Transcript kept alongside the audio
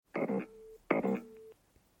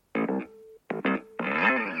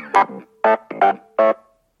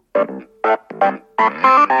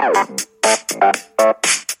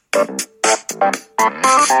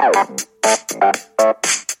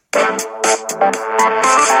Welcome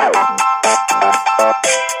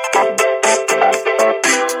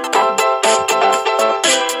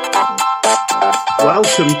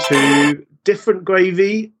to Different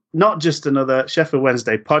Gravy, not just another Sheffield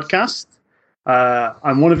Wednesday podcast.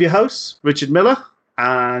 I'm one of your hosts, Richard Miller,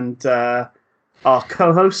 and our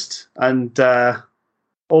co-host and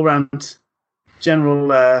all-round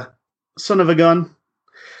general son of a gun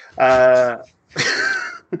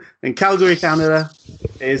in Calgary, Canada,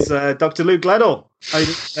 is Dr. Luke Gledall. How you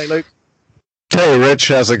doing today, Luke? Hey, Rich,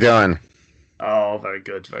 how's it going? Oh, very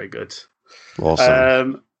good, very good.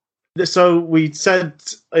 Awesome. So we said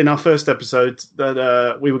in our first episode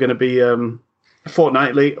that we were going to be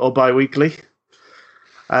fortnightly or bi-weekly.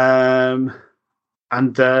 And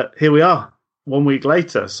here we are, 1 week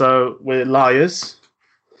later. So we're liars.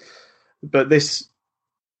 But this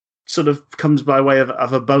sort of comes by way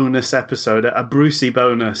of a bonus episode, a Brucey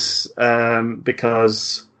bonus,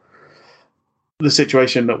 because the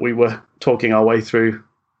situation that we were talking our way through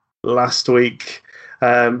last week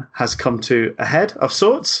has come to a head of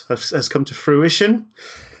sorts, has come to fruition.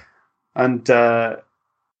 And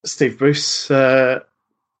Steve Bruce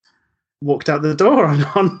walked out the door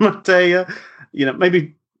on Monday,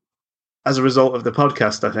 maybe as a result of the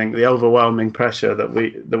podcast. I think the overwhelming pressure that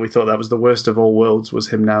we thought that was the worst of all worlds was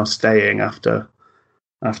him now staying after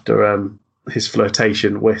his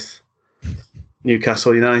flirtation with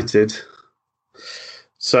Newcastle United.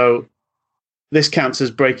 So this counts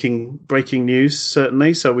as breaking news,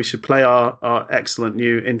 certainly. So we should play our excellent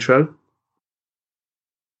new intro.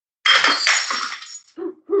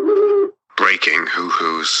 Breaking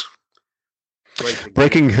hoo-hoos.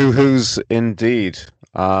 Breaking hoo-hoos indeed.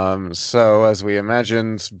 So as we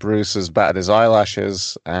imagined, Bruce has batted his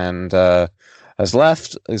eyelashes and has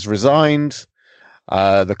left, is resigned.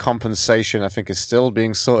 The compensation, I think, is still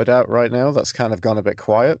being sorted out right now. That's kind of gone a bit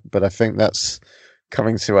quiet, but I think that's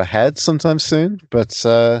coming to a head sometime soon. But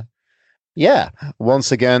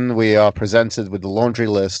once again, we are presented with the laundry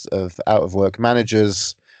list of out-of-work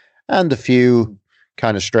managers and a few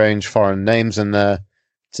kind of strange foreign names in there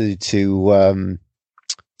to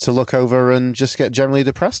look over and just get generally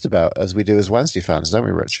depressed about, as we do as Wednesday fans, don't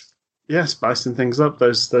we, Rich? Yeah, spicing things up,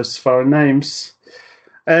 those foreign names.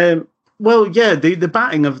 The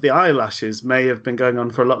batting of the eyelashes may have been going on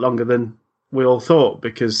for a lot longer than we all thought,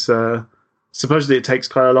 because supposedly it takes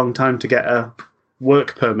quite a long time to get a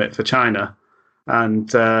work permit for China. And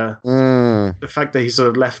the fact that he sort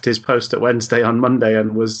of left his post at Wednesday on Monday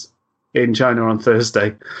and was in China on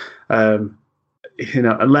Thursday,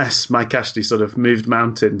 unless Mike Ashley sort of moved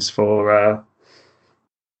mountains for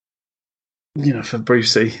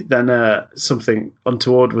Brucey, then something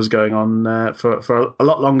untoward was going on for a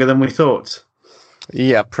lot longer than we thought.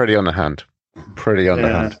 Yeah, pretty on the hand.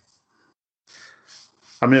 Hand.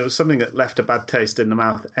 I mean, it was something that left a bad taste in the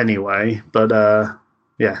mouth anyway, but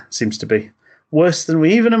it seems to be worse than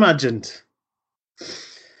we even imagined.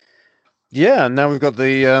 Yeah, now we've got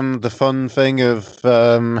the fun thing of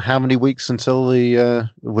how many weeks until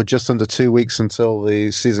we're just under 2 weeks until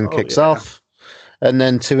the season kicks off, and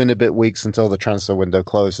then 2 and a bit weeks until the transfer window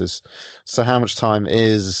closes. So how much time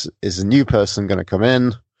is a new person going to come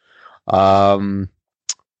in?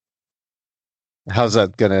 How's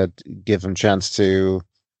that going to give them chance to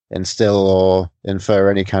instill or infer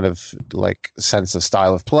any kind of sense of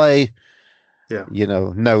style of play? Yeah.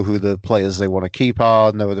 Know who the players they want to keep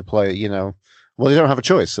are, know the player, well, you don't have a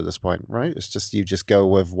choice at this point, right? It's just, you just go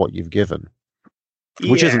with what you've given,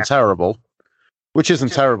 which isn't terrible,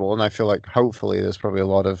 And I feel like hopefully there's probably a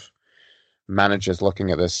lot of managers looking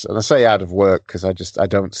at this, and I say out of work because I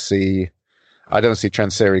don't see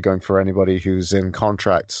Transeri going for anybody who's in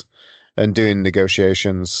contracts and doing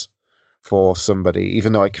negotiations for somebody,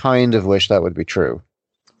 even though I kind of wish that would be true,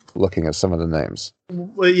 looking at some of the names.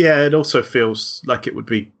 Well, yeah, it also feels like it would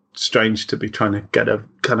be strange to be trying to get a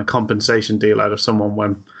kind of compensation deal out of someone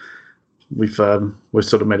when we've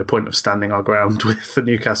sort of made a point of standing our ground with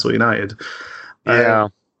Newcastle United.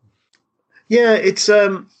 It's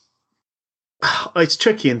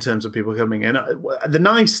tricky in terms of people coming in. The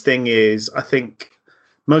nice thing is, I think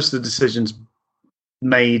most of the decisions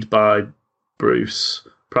made by Bruce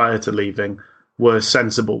prior to leaving were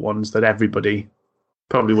sensible ones that everybody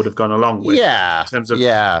probably would have gone along with. Yeah. In terms of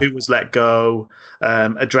who was let go,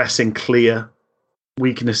 addressing clear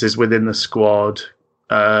weaknesses within the squad.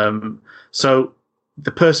 So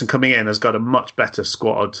the person coming in has got a much better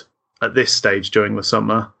squad at this stage during the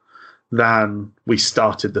summer than we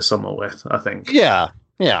started the summer with, I think. Yeah.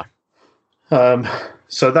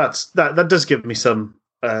 So that does give me some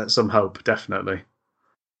hope, definitely.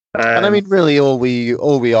 And I mean, really, all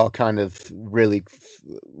we are kind of really,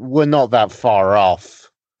 we're not that far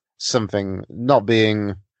off something not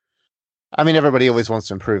being. I mean, everybody always wants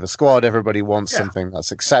to improve a squad. Everybody wants something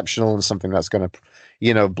that's exceptional and something that's going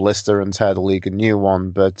to, blister and tear the league a new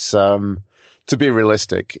one. But to be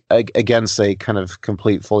realistic, against a kind of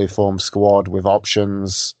complete, fully formed squad with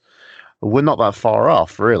options, we're not that far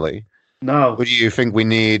off, really. No. What do you think we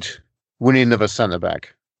need? We need another centre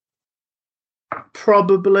back.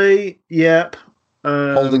 Probably, yep.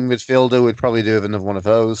 Holding midfielder would probably do with another one of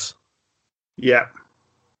those. Yeah.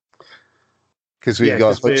 Because we've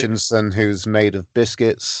got Hutchinson, who's made of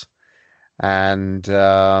biscuits, and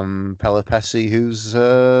Pelopessi, who's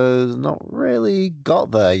not really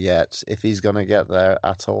got there yet, if he's going to get there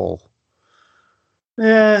at all.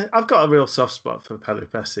 Yeah, I've got a real soft spot for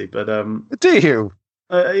Pelopessi, but... Do you?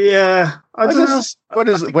 Yeah, I don't know.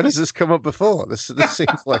 When has this come up before? This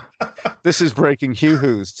seems like this is breaking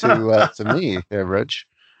hoo-hoos to me here, Rich.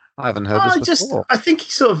 I haven't heard this before. I think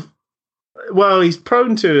he's sort of... Well, he's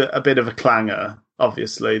prone to a bit of a clanger,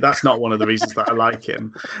 obviously. That's not one of the reasons that I like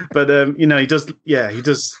him. But, he does... Yeah, he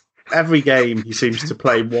does... Every game, he seems to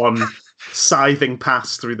play one scything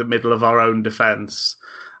pass through the middle of our own defence.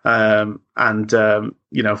 If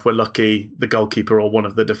we're lucky, the goalkeeper or one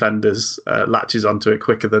of the defenders latches onto it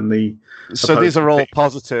quicker than the. So these are all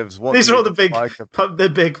positives. These are all the big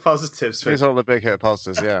positives. These are all the big hit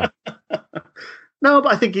positives. Yeah. No,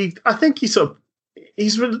 but I think he sort of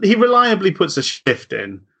he reliably puts a shift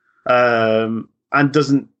in, and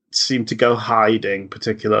doesn't seem to go hiding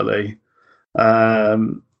particularly. Yeah,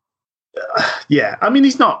 I mean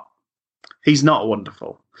he's not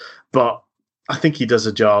wonderful, but I think he does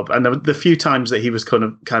a job. And the few times that he was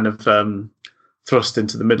kind of thrust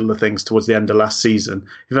into the middle of things towards the end of last season,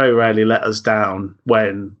 he very rarely let us down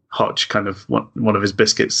when Hutch kind of one of his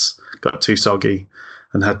biscuits got too soggy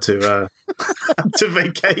and had to to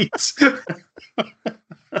vacate.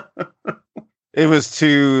 It was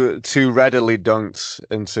too readily dunked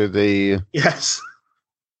into the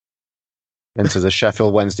into the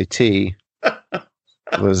Sheffield Wednesday tea.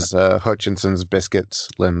 Was Hutchinson's biscuits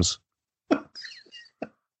limbs.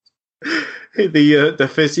 The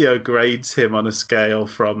physio grades him on a scale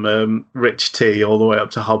from rich tea all the way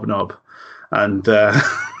up to hobnob, and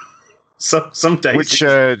some days. Which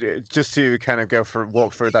just to kind of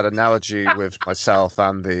walk through that analogy with myself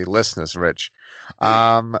and the listeners, Rich.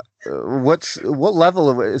 What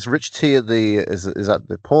level is rich tea at the is that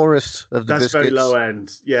the poorest of the biscuits? That's very low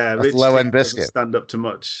end. Yeah, rich low end biscuit stand up to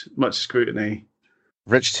much scrutiny.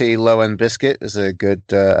 Rich tea low end biscuit is a good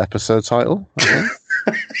episode title. I think.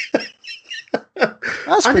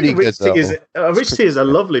 That's pretty good, though. Rich tea is a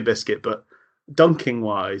lovely biscuit, but dunking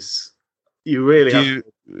wise, you really have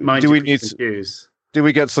to mind your cues. Do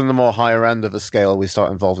we get some of the more higher end of the scale? We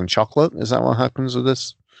start involving chocolate. Is that what happens with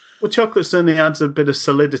this? Well, chocolate certainly adds a bit of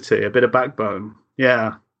solidity, a bit of backbone.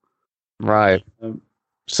 Yeah, right.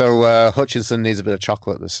 So Hutchinson needs a bit of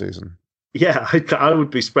chocolate this season. Yeah, I would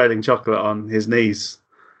be spreading chocolate on his knees,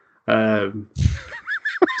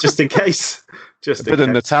 just in case. Just a bit of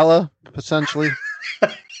Nutella, potentially.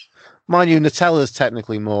 Mind you, Nutella is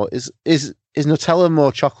technically more. Is Nutella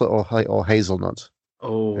more chocolate or hazelnut?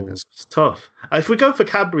 Oh, it's tough. If we go for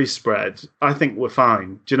Cadbury spread, I think we're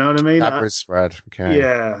fine. Do you know what I mean? Cadbury spread, okay.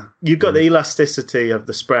 Yeah, you've got the elasticity of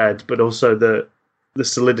the spread, but also the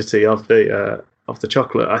solidity of the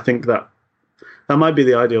chocolate. I think that might be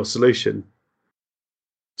the ideal solution.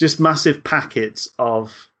 Just massive packets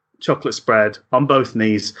of chocolate spread on both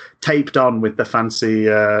knees, taped on with the fancy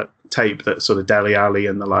tape that sort of Deli Alley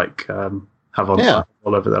and the like have on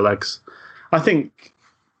all over their legs. I think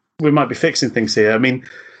we might be fixing things here. I mean,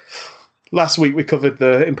 last week we covered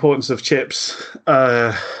the importance of chips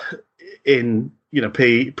in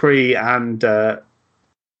pre and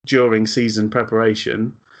during season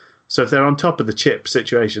preparation. So if they're on top of the chip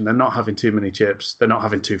situation, they're not having too many chips, they're not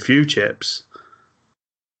having too few chips,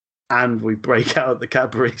 and we break out the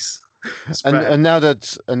Cadbury's. And now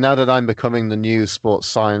that I'm becoming the new sports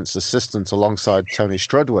science assistant alongside Tony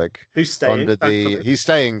Strudwick, who's staying, he's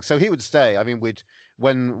staying. So he would stay. I mean,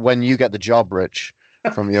 when you get the job, Rich,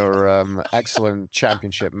 from your excellent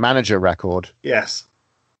championship manager record. Yes.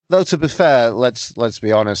 Though to be fair, let's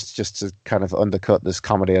be honest, just to kind of undercut this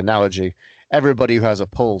comedy analogy, everybody who has a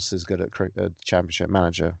pulse is good at championship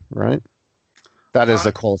manager, right? That is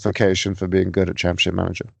the qualification for being good at championship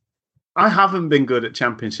manager. I haven't been good at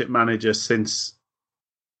Championship Manager since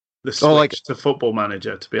the switch to Football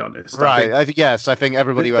Manager, to be honest. Right. I think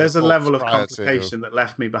everybody. There's a level of complication that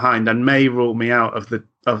left me behind and may rule me out of the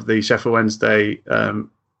Sheffield Wednesday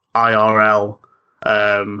IRL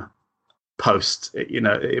post.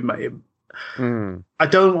 I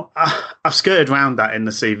don't. I've skirted around that in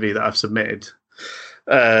the CV that I've submitted.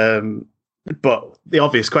 But the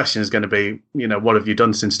obvious question is going to be, what have you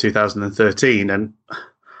done since 2013? And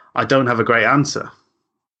I don't have a great answer.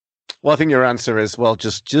 Well, I think your answer is, well,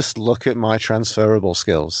 just look at my transferable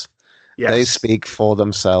skills. Yes. They speak for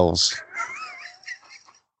themselves.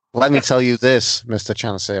 Let me tell you this, Mr.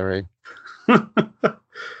 Chansiri.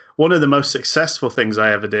 One of the most successful things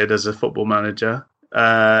I ever did as a football manager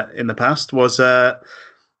in the past was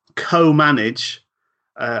co-manage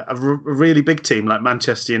a really big team like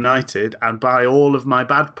Manchester United and buy all of my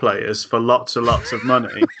bad players for lots and lots of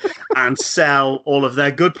money and sell all of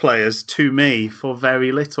their good players to me for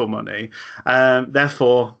very little money.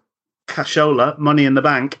 Therefore, cashola, money in the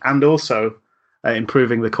bank, and also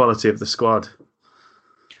improving the quality of the squad.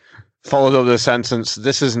 Followed up the sentence,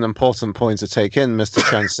 this is an important point to take in, Mr.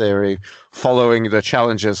 Chansiri, following the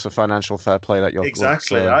challenges for financial fair play that your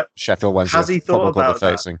clubs, Sheffield Wednesday has he thought about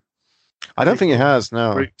facing. I don't think he has,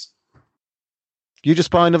 no. You just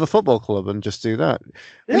buy another football club and just do that.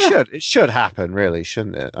 Yeah. It should happen, really,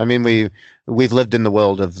 shouldn't it? I mean, we've lived in the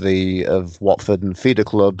world of Watford and feeder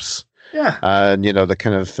clubs. Yeah. And, the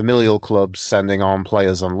kind of familial clubs sending on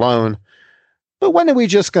players on loan. But when are we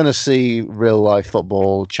just going to see real-life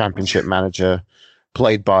football championship manager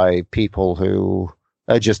played by people who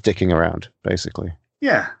are just dicking around, basically?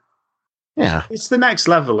 Yeah. Yeah. It's the next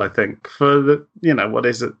level, I think, for the what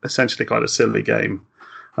is essentially quite a silly game.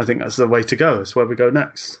 I think that's the way to go. It's where we go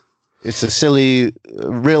next. It's a silly...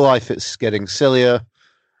 Real life, it's getting sillier.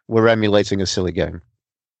 We're emulating a silly game.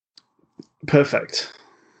 Perfect.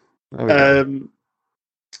 How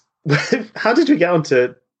did we get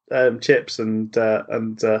onto... Chips and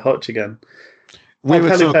Hutch again? We were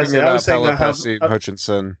talking about Pelopessi,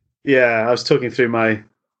 Hutchinson. Yeah, I was talking through my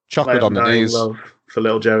chocolate on the knees love for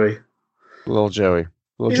little Joey.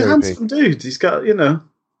 He's a handsome dude. He's got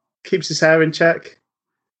keeps his hair in check.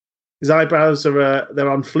 His eyebrows are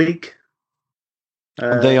they're on fleek.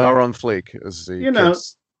 They are on fleek, as the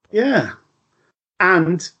kids. Yeah.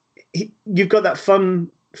 And you've got that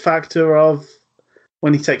fun factor of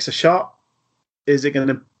when he takes a shot. Is it going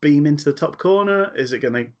to beam into the top corner? Is it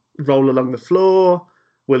going to roll along the floor?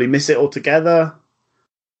 Will he miss it altogether?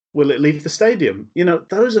 Will it leave the stadium?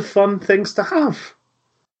 Those are fun things to have.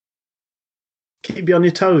 Keep you on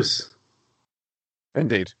your toes.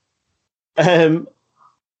 Indeed. Yeah,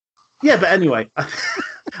 but anyway,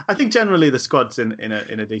 I think generally the squad's in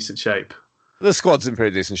a decent shape. The squad's in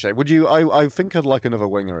pretty decent shape. Would you? I think I'd like another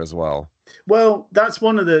winger as well. Well, that's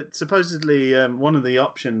one of the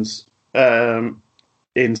options.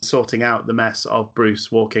 In sorting out the mess of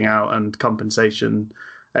Bruce walking out and compensation,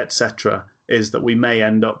 etc., is that we may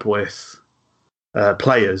end up with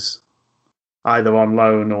players either on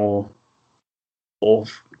loan or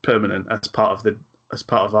permanent as part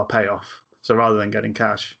of our payoff. So rather than getting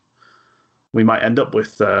cash, we might end up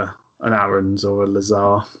with an Aarons or a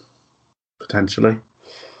Lazar potentially.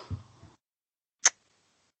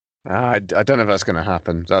 I don't know if that's going to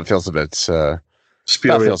happen. That feels a bit.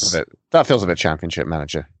 That feels a bit championship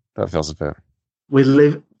manager. That feels a bit.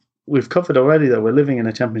 We've covered already that we're living in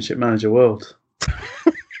a championship manager world.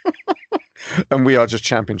 And we are just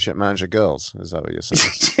championship manager girls. Is that what you're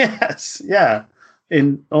saying? Yes, yeah,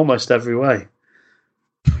 in almost every way.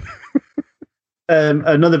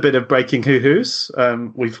 Another bit of breaking hoo-hoos.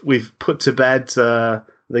 We've put to bed the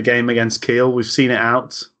game against Kiel. We've seen it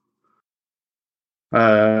out.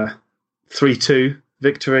 3-2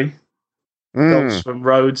 victory. Goals from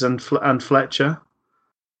Rhodes and Fletcher.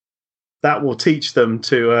 That will teach them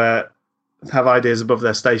to have ideas above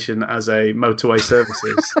their station as a motorway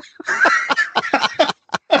services.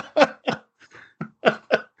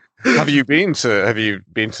 Have you been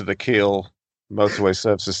to the Kiel motorway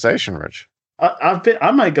services station, Rich? I've been.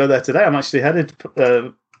 I might go there today. I'm actually headed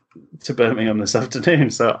to Birmingham this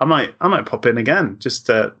afternoon, so I might pop in again just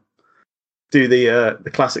to do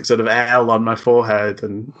the classic sort of L on my forehead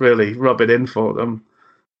and really rub it in for them.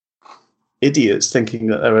 Idiots thinking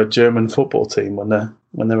that they're a German football team when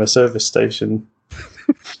they're a service station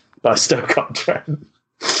by Stoke-on-Trent.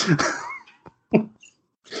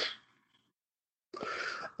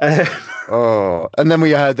 And then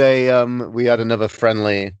we had another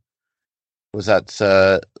friendly. Was that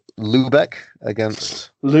Lubeck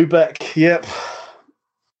against Lubeck? Yep.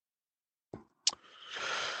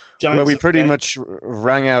 Where we pretty much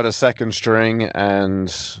rang out a second string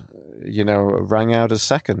and, rang out a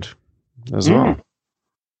second as well.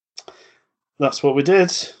 That's what we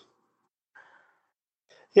did.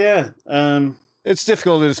 Yeah. It's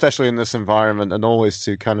difficult, especially in this environment, and always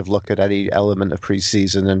to kind of look at any element of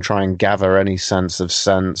preseason and try and gather any sense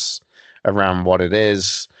around what it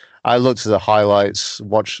is. I looked at the highlights,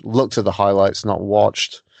 not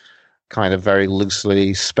watched, kind of very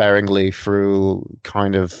loosely, sparingly through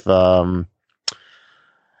kind of,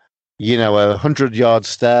 100-yard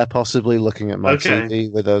stare, possibly looking at my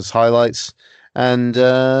TV with those highlights. And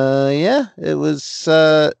it was.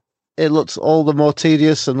 It looked all the more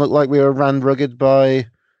tedious and looked like we were ran rugged by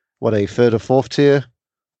a third or fourth tier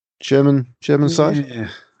German side.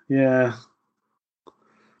 Yeah.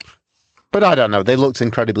 But I don't know. They looked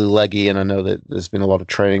incredibly leggy, and I know that there's been a lot of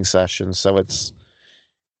training sessions, so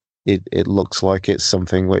it looks like it's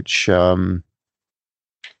something which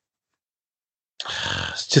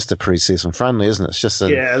it's just a preseason friendly, isn't it? It's just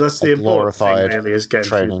that's the important thing, really, is getting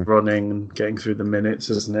training. through running and getting through the minutes,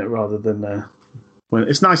 isn't it? Rather than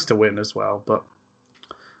it's nice to win as well, but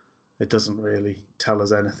it doesn't really tell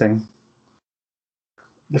us anything.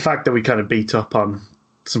 The fact that we kind of beat up on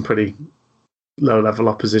some pretty low-level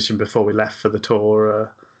opposition before we left for the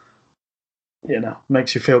tour,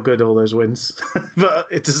 makes you feel good, all those wins. But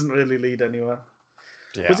it doesn't really lead anywhere.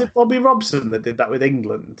 Yeah. Was it Bobby Robson that did that with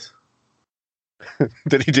England?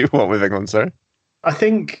 Did he do what with England, sir? I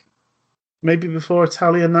think maybe before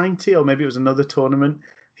Italia 90, or maybe it was another tournament.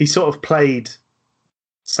 He sort of played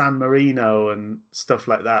San Marino and stuff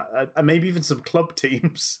like that, and maybe even some club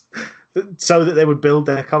teams, so that they would build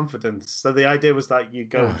their confidence. So the idea was that you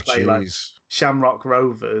go and play like Shamrock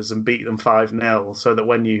Rovers and beat them 5-0, so that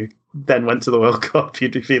when you then went to the World Cup,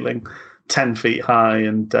 you'd be feeling 10 feet high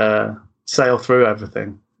and sail through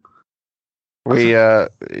everything.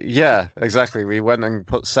 Exactly. We went and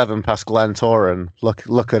put 7 past Glen Toran.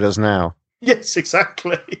 Look at us now. Yes,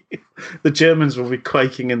 exactly. The Germans will be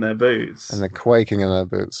quaking in their boots. And they're quaking in their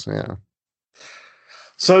boots, yeah.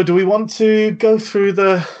 So do we want to go through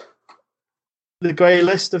the grey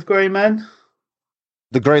list of grey men?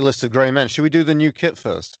 The grey list of grey men. Should we do the new kit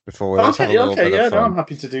first before we I'm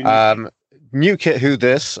happy to do new kit. Who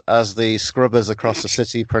this, as the scrubbers across the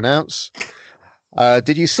city pronounce.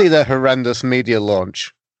 Did you see their horrendous media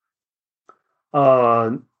launch?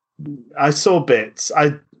 I saw bits.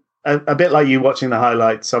 A bit like you watching the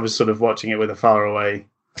highlights. I was sort of watching it with a faraway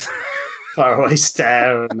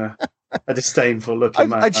stare and a disdainful look in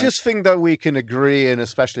my eyes. I just think that we can agree, and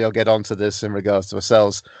especially I'll get onto this in regards to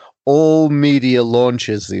ourselves, all media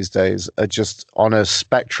launches these days are just on a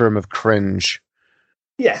spectrum of cringe.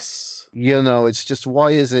 Yes. It's just,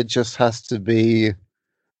 why is it just has to be,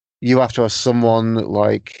 you have to have someone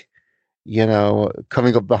like,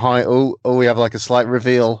 coming up behind, we have like a slight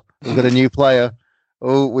reveal. We've got a new player.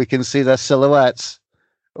 Oh, we can see their silhouettes.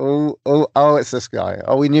 Oh, it's this guy.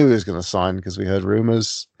 Oh, we knew he was going to sign because we heard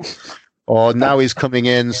rumors. Or now he's coming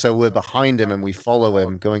in, so we're behind him and we follow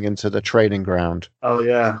him going into the training ground. Oh,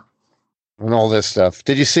 yeah. And all this stuff.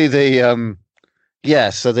 Did you see the...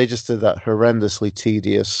 so they just did that horrendously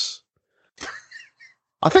tedious...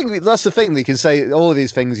 I think that's the thing. They can say all of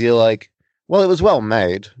these things, you're like, well, it was well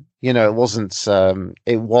made. It wasn't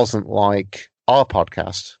like our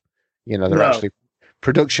podcast. They're actually...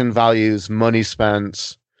 production values, money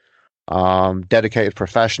spent, dedicated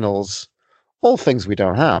professionals, all things we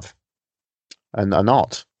don't have and are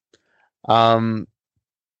not. But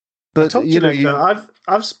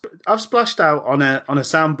I've splashed out on a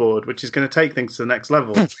soundboard, which is going to take things to the next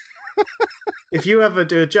level. If you ever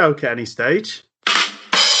do a joke at any stage,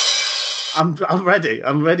 I'm ready.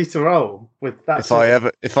 I'm ready to roll with that.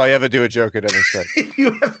 If I ever do a joke at any stage. If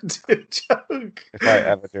you ever do a joke. If I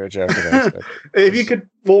ever do a joke at any stage. If you could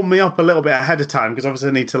warm me up a little bit ahead of time, because obviously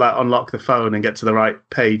I need to unlock the phone and get to the right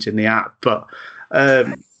page in the app. But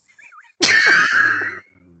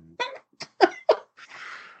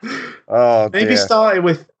maybe starting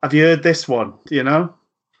with, have you heard this one?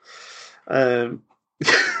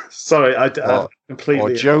 Sorry, I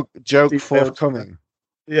completely. Or joke forthcoming.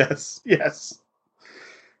 Yes.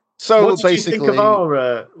 So what did basically,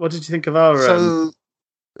 what did you think of our? So,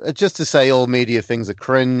 just to say, all media things are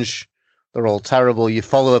cringe. They're all terrible. You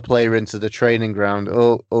follow a player into the training ground.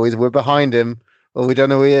 We're behind him. We don't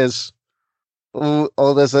know who he is.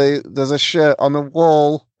 There's a shirt on the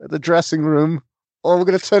wall at the dressing room. We're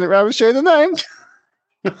going to turn it around and show you the name.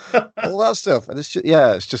 All that stuff, and it's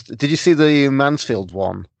just. Did you see the Mansfield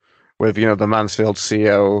one? With the Mansfield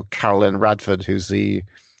CEO Carolyn Radford, who's the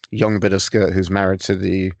young bit of skirt who's married to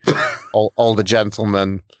the older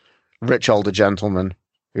gentleman, rich older gentleman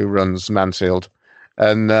who runs Mansfield,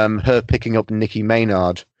 and her picking up Nicki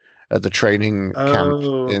Maynard at the training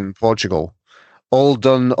camp in Portugal. All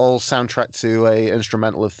soundtrack to a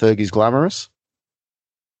instrumental of Fergie's Glamorous.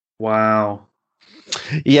 Wow.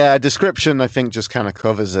 Yeah, description I think just kind of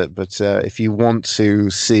covers it. But if you want to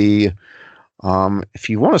see, a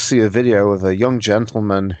video of a young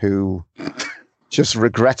gentleman who just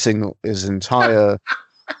regretting his entire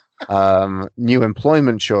new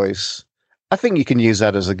employment choice, I think you can use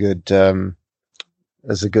that as a good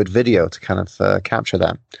video to kind of capture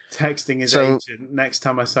that. Texting his agent, next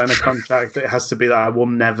time I sign a contract, it has to be that I will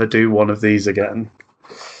never do one of these again.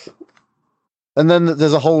 And then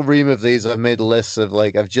there's a whole ream of these. I've made a list of I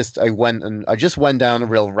just went down a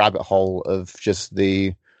real rabbit hole of just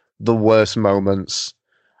the worst moments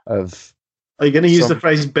of. Are you going to use the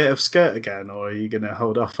phrase "bit of skirt" again, or are you going to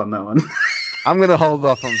hold off on that one? I'm going to hold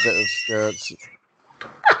off on "bit of skirts."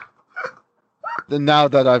 Now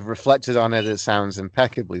that I've reflected on it, it sounds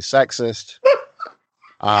impeccably sexist.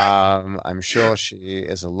 I'm sure she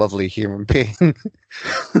is a lovely human being.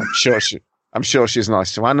 I'm sure she's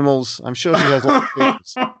nice to animals. I'm sure she has lots of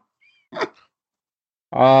feelings.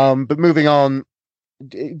 But moving on,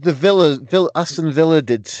 Aston Villa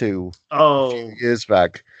did two a few years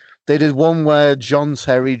back. They did one where John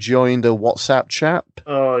Terry joined a WhatsApp chat.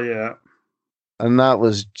 Oh, yeah. And that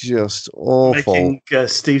was just awful. Making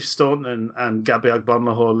Steve Staunton and Gabby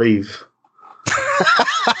Agbonlahor leave.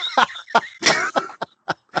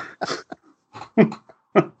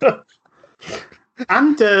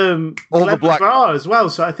 And all the black as well.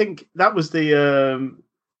 So I think that was the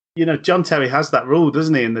John Terry has that rule,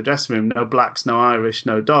 doesn't he, in the dressing room? No blacks, no Irish,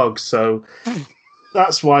 no dogs. So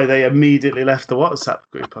that's why they immediately left the WhatsApp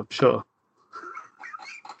group, I'm sure.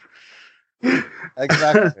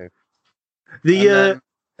 Exactly.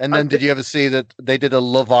 And then did you ever see that they did a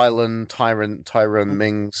Love Island Tyrone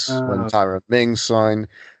Mings when Tyrone Mings signed?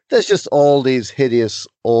 There's just all these hideous,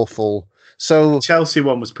 awful. So the Chelsea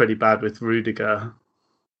one was pretty bad with Rudiger.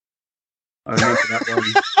 I remember that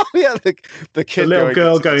one. Yeah, the kid, the little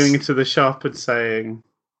girl going into the shop and saying,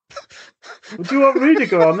 "Would you want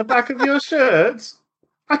Rudiger on the back of your shirt?"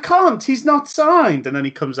 I can't. He's not signed. And then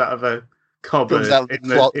he comes out of a cupboard in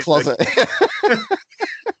the closet,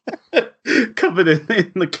 covered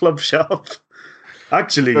in the club shop.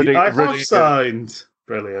 Actually, I have signed.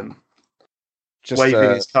 Brilliant. Just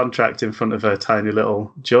waving his contract in front of her tiny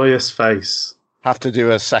little joyous face. Have to do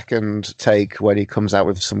a second take when he comes out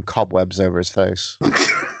with some cobwebs over his face.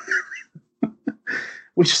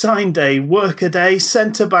 We've signed a workaday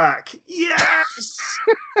centre-back. Yes!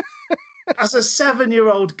 As a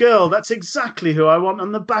 7-year-old girl, that's exactly who I want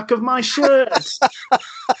on the back of my shirt.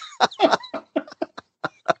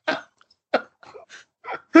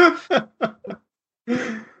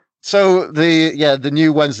 So the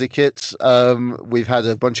new Wednesday kit, we've had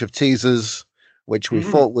a bunch of teasers, which we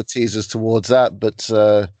thought were teasers towards that, but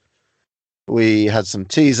we had some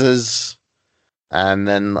teasers and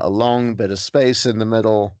then a long bit of space in the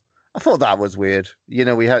middle. I thought that was weird.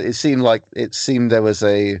 It seemed there was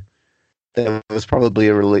probably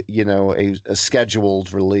a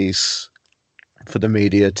scheduled release for the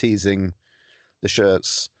media teasing the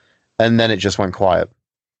shirts, and then it just went quiet.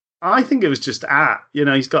 I think it was just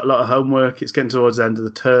he's got a lot of homework. It's getting towards the end of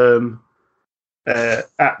the term.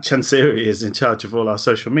 Chansiri is in charge of all our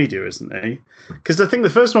social media, isn't he? Because I think the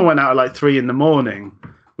first one went out at 3 a.m,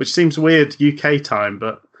 which seems weird UK time,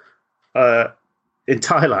 but in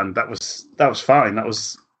Thailand that was fine. That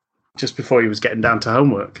was just before he was getting down to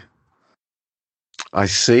homework. I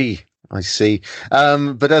see.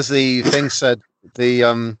 But as the thing said,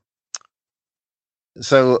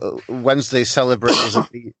 so Wednesday celebrates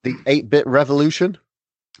the 8-bit revolution?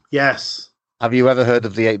 Yes. Have you ever heard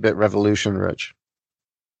of the 8-bit revolution, Rich?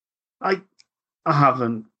 I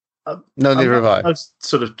haven't. No, neither have I. I'm a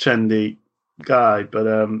sort of trendy guy, but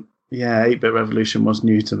 8-bit revolution was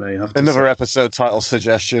new to me. Another episode title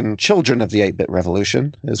suggestion, Children of the 8-bit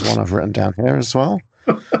revolution, is one I've written down here as well.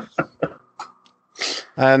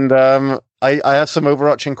 And I have some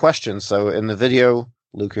overarching questions. So in the video,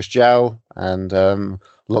 Lucas Zhao, and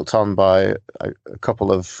looked on by a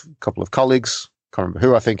couple of colleagues. Can't remember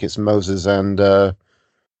who. I think it's Moses and Moses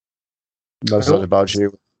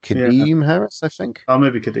Adebayo, Kadeem Harris, I think. Oh,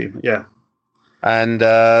 maybe Kadeem. Yeah. And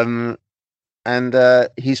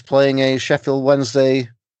he's playing a Sheffield Wednesday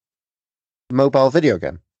mobile video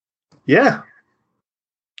game. Yeah.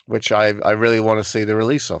 Which I really want to see the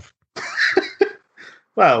release of.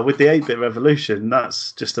 Well, with the 8-bit revolution,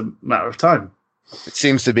 that's just a matter of time. It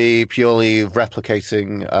seems to be purely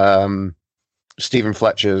replicating Stephen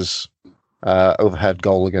Fletcher's overhead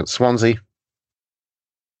goal against Swansea.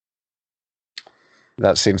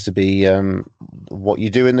 That seems to be what you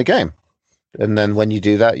do in the game. And then when you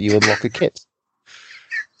do that, you unlock a kit.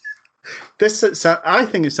 I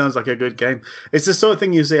think it sounds like a good game. It's the sort of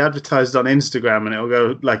thing you see advertised on Instagram, and it'll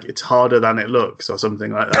go like it's harder than it looks, or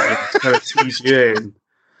something like that. It's kind of tease you in.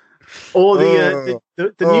 Or the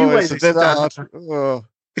new way they seem to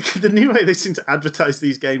the new way they seem to advertise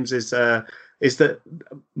these games is that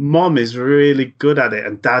Mom is really good at it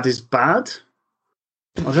and Dad is bad.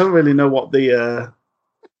 I don't really know what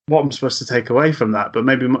I'm supposed to take away from that, but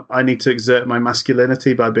maybe I need to exert my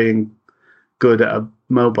masculinity by being good at a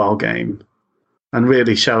mobile game and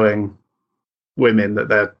really showing women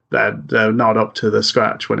that they're not up to the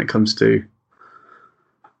scratch when it comes to,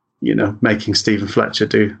 making Stephen Fletcher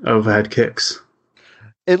do overhead kicks.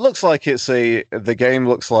 It looks like the game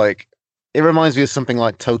looks like, it reminds me of something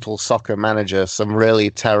like Total Soccer Manager, some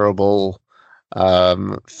really terrible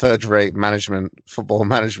third-rate football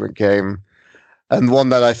management game, and one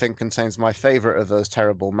that I think contains my favorite of those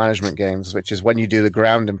terrible management games, which is when you do the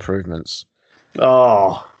ground improvements.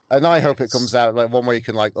 Oh, and I hope it comes out like one where you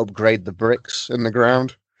can like upgrade the bricks in the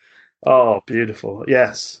ground. Oh, beautiful!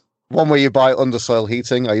 Yes, one where you buy undersoil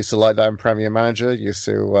heating. I used to like that in Premier Manager. Used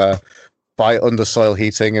to buy undersoil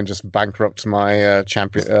heating and just bankrupt my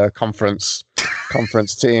conference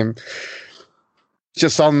team.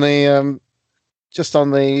 Just on the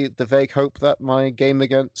vague hope that my game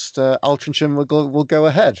against Altrincham will go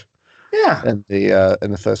ahead. Yeah, in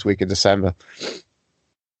the first week of December.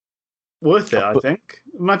 Worth it, I think.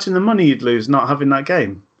 Imagine the money you'd lose not having that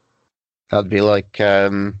game. That'd be like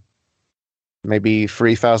maybe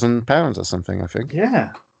 £3,000 or something, I think.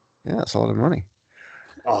 Yeah, that's a lot of money.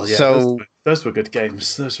 Oh yeah, so those were good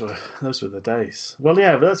games. Those were the days. Well,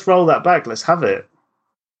 yeah, let's roll that back. Let's have it.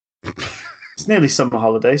 It's nearly summer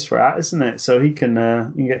holidays for At, isn't it? So he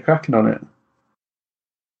can get cracking on it.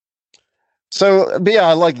 So, but yeah,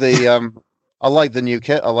 I like the I like the new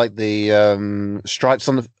kit. I like the stripes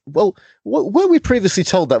on the. Well, were we previously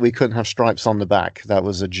told that we couldn't have stripes on the back? That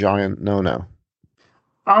was a giant no-no.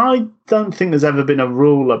 I don't think there's ever been a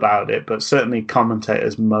rule about it, but certainly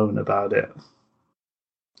commentators moan about it.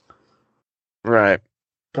 Right.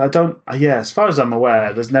 But I don't. Yeah, as far as I'm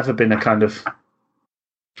aware, there's never been a kind of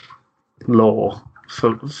law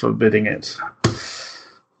forbidding it.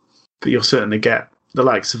 But you'll certainly get the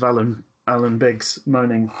likes of Alan Biggs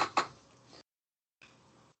moaning.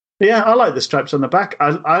 But yeah, I like the stripes on the back.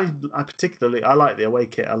 I particularly like the away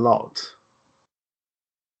kit a lot.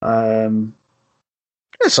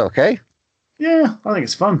 It's okay. Yeah, I think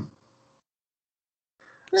it's fun.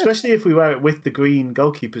 Yeah. Especially if we wear it with the green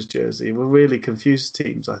goalkeeper's jersey. We'll really confuse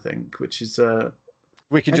teams, I think, which is...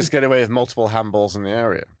 we could just get away with multiple handballs in the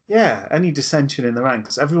area. Yeah, any dissension in the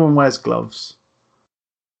ranks. Everyone wears gloves.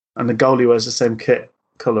 And the goalie wears the same kit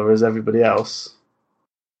colour as everybody else.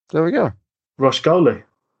 There we go. Rush goalie.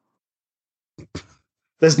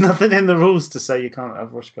 There's nothing in the rules to say you can't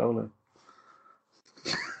have rush goalie.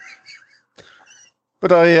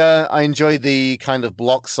 But I enjoy the kind of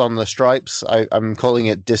blocks on the stripes. I'm calling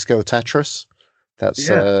it Disco Tetris. That's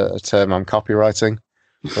a term I'm copywriting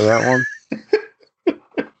for that one.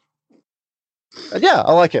 Yeah,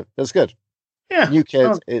 I like it. It's good. Yeah. New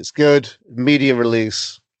kit, it's good. Media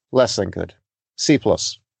release, less than good. C+.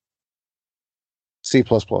 C++.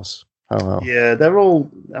 Oh, yeah, they're all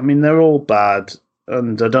bad,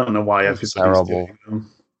 and I don't know why everybody's terrible. doing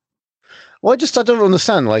them. Well, I don't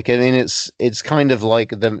understand. Like, I mean, it's kind of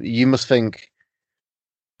like you must think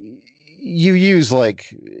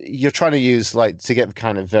you're trying to use like to get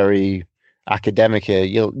kind of very academic here.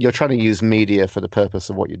 You're trying to use media for the purpose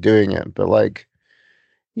of what you're doing it, but like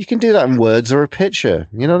you can do that in words or a picture.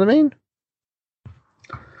 You know what I mean?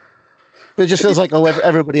 But it just feels like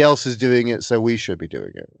everybody else is doing it, so we should be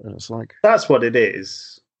doing it. And it's like that's what it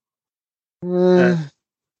is.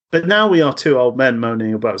 But now we are two old men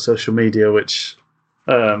moaning about social media, which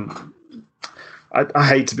I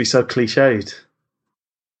hate to be so cliched.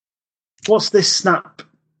 What's this snap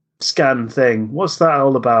scan thing? What's that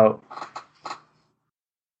all about?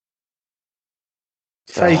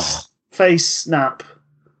 Face snap.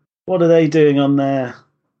 What are they doing on there?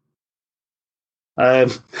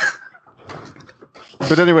 But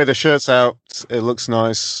anyway, the shirt's out. It looks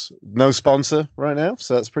nice. No sponsor right now,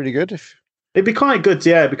 so that's pretty good. It'd be quite good,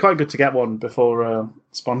 yeah. It'd be quite good to get one before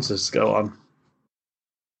sponsors go on.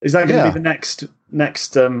 Is that going to be the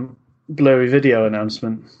next blurry video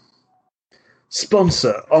announcement?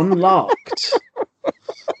 Sponsor unlocked.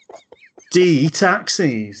 D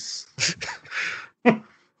Taxis.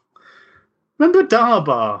 Remember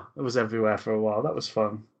Darbar? It was everywhere for a while. That was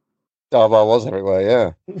fun. Darbar was everywhere,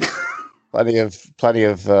 yeah. plenty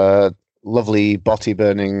of lovely body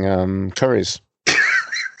burning curries.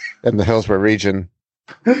 In the Hillsborough region.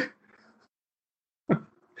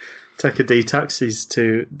 Take a D taxis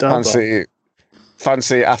to Durban.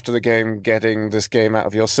 Fancy after the game getting this game out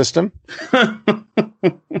of your system.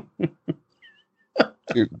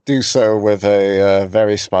 do so with a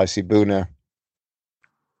very spicy Buna.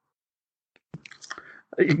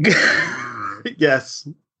 Yes.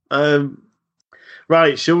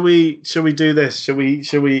 Right. Shall we do this? Shall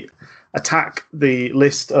we attack the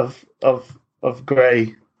list of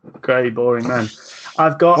grey boring men?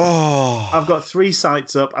 I've got 3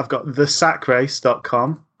 sites up. I've got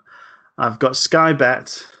thesacrace.com. I've got Sky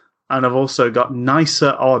Bet, and I've also got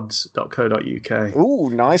nicerodds.co.uk. Ooh,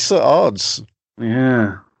 nicer odds.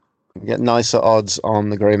 Yeah. Get nicer odds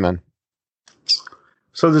on the grey men.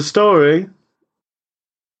 So the story,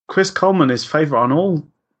 Chris Coleman is favourite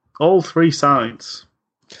on all 3 sites.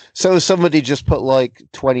 So somebody just put like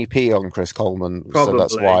 20p on Chris Coleman. Probably. So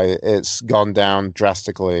that's why it's gone down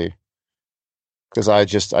drastically. Because I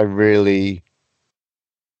really...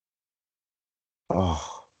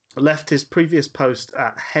 left his previous post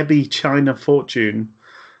at Heavy China Fortune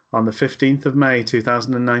on the 15th of May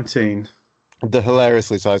 2019. The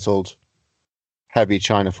hilariously titled Heavy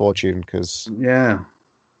China Fortune, because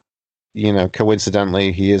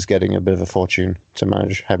coincidentally he is getting a bit of a fortune to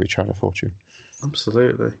manage Heavy China Fortune.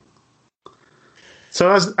 Absolutely.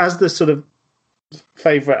 So as the sort of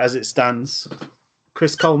favourite as it stands,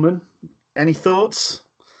 Chris Coleman, any thoughts?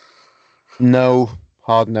 No.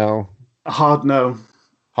 Hard no. Hard no.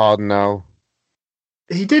 Hard no.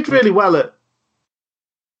 He did really well at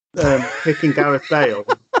picking Gareth Bale.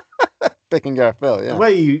 Picking Gareth Bale, yeah.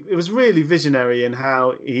 It was really visionary in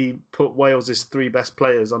how he put Wales' 3 best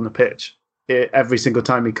players on the pitch every single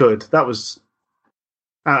time he could. That was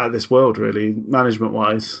out of this world, really,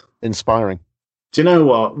 management-wise. Inspiring. Do you know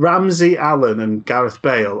what? Ramsey, Allen, and Gareth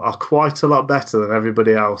Bale are quite a lot better than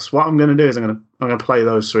everybody else. What I'm going to do is I'm going to play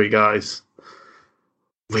those 3 guys.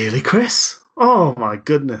 Really, Chris? Oh my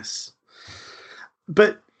goodness!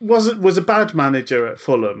 But was a bad manager at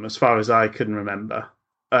Fulham, as far as I can remember.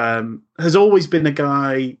 Has always been a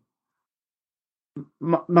guy.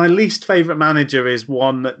 My least favourite manager is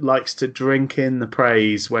one that likes to drink in the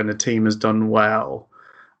praise when a team has done well,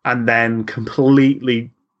 and then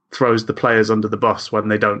completely throws the players under the bus when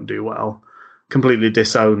they don't do well. Completely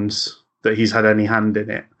disowns that he's had any hand in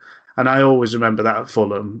it. And I always remember that at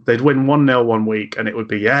Fulham. They'd win 1-0 one week, and it would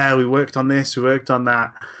be, we worked on this, we worked on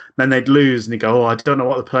that. Then they'd lose, and he'd go, I don't know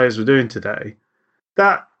what the players were doing today.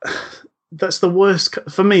 That's the worst,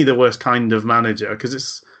 for me, the worst kind of manager,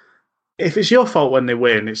 because if it's your fault when they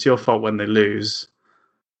win, it's your fault when they lose.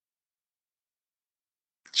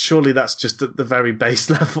 Surely that's just at the very base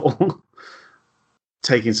level.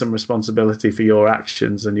 Taking some responsibility for your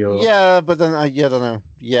actions and your... Yeah, but then, I don't know.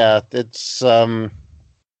 Yeah, it's...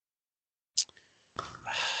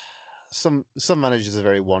 Some managers are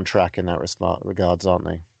very one track in that regards, aren't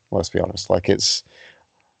they? Let's be honest. It's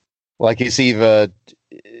either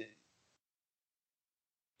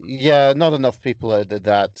not enough people are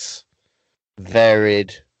that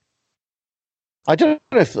varied. I don't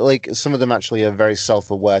know if some of them actually are very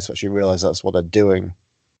self-aware to actually realize that's what they're doing.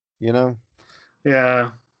 You know?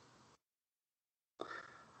 Yeah.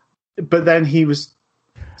 But then he was.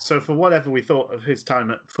 So for whatever we thought of his time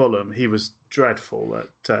at Fulham, he was dreadful at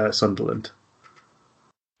Sunderland.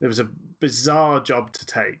 It was a bizarre job to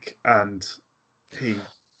take, and he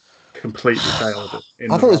completely failed it.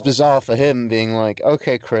 I thought it was bizarre for him being like,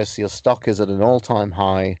 okay, Chris, your stock is at an all-time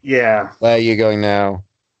high. Yeah. Where are you going now?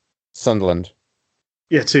 Sunderland.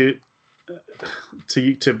 Yeah, to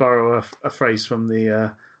borrow a phrase from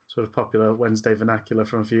the sort of popular Wednesday vernacular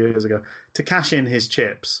from a few years ago, to cash in his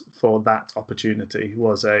chips for that opportunity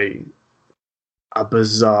was a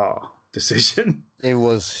bizarre decision. It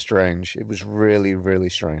was strange. It was really, really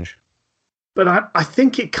strange. But I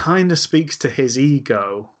think it kind of speaks to his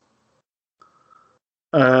ego.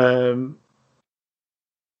 Because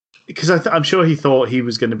I'm sure he thought he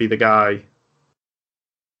was going to be the guy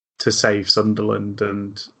to save Sunderland,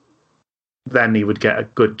 and then he would get a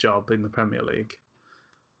good job in the Premier League.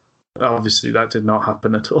 Obviously, that did not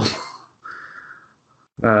happen at all.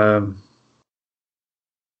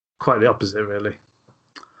 Quite the opposite, really.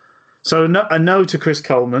 So a no to Chris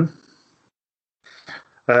Coleman.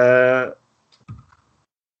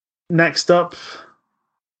 Next up,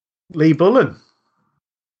 Lee Bullen.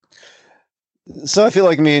 So I feel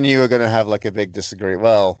like me and you are going to have a big disagreement.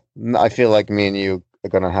 Well, I feel like me and you are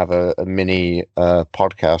going to have a mini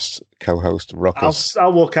podcast co-host, Ruckus.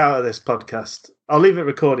 I'll walk out of this podcast. I'll leave it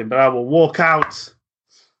recording, but I will walk out.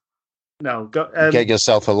 No, go, get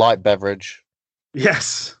yourself a light beverage.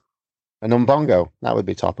 Yes. An umbongo, that would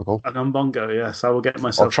be topical. An umbongo, yes. I will get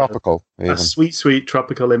myself or tropical, a sweet, sweet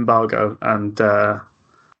tropical embargo and a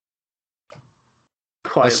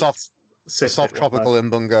soft tropical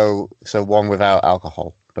umbongo, so one without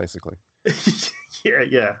alcohol, basically.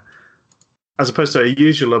 yeah. As opposed to a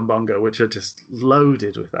usual umbongo, which are just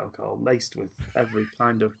loaded with alcohol, laced with every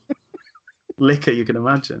kind of liquor you can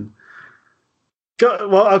imagine.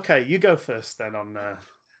 Okay, you go first then on...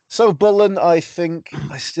 So, Bullen, I think,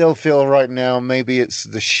 I still feel right now, maybe it's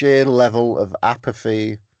the sheer level of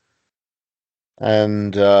apathy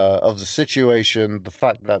and of the situation, the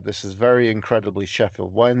fact that this is very incredibly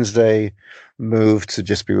Sheffield Wednesday move to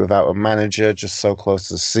just be without a manager, just so close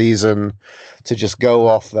to the season, to just go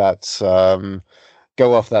off that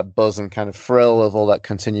buzz and kind of thrill of all that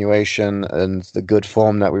continuation and the good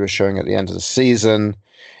form that we were showing at the end of the season.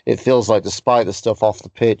 It feels like, despite the stuff off the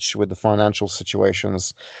pitch with the financial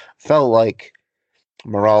situations, felt like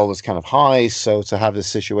morale was kind of high. So to have this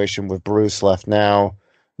situation with Bruce left now,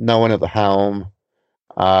 no one at the helm,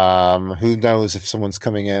 who knows if someone's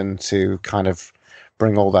coming in to kind of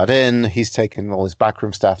bring all that in. He's taken all his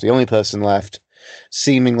backroom staff. The only person left,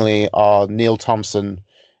 seemingly, are Neil Thompson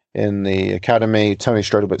in the academy, Tony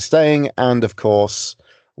Strodobit staying, and of course,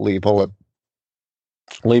 Lee Bullen.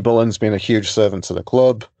 Lee Bullen's been a huge servant to the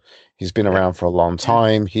club. He's been around for a long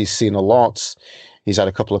time. He's seen a lot. He's had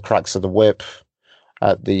a couple of cracks of the whip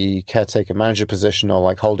at the caretaker manager position, or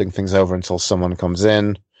like holding things over until someone comes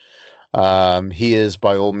in. He is,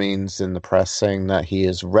 by all means, in the press saying that he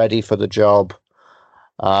is ready for the job.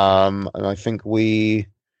 And I think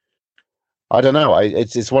I don't know.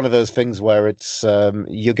 It's one of those things where it's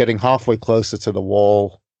you're getting halfway closer to the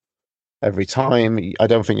wall every time. I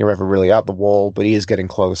don't think you're ever really at the wall, but he is getting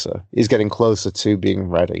closer. He's getting closer to being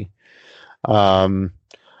ready.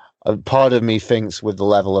 A part of me thinks, with the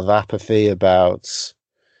level of apathy about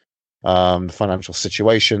the financial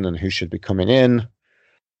situation and who should be coming in,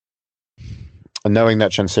 and knowing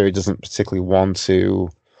that Chansiri doesn't particularly want to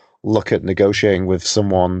look at negotiating with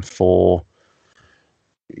someone for,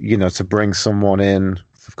 to bring someone in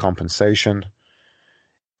for compensation,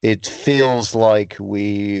 it feels like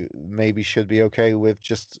we maybe should be okay with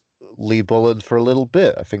just Lee Bullen for a little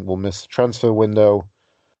bit. I think we'll miss the transfer window,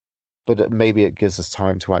 but maybe it gives us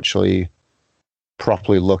time to actually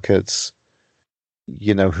properly look at,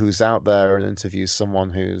 who's out there and interview someone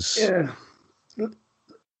who's... Yeah.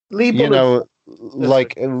 Lee Bullen...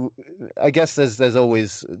 I guess there's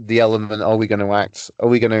always the element, are we going to act?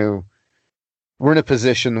 We're in a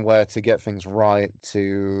position where, to get things right,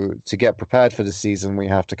 to get prepared for the season, we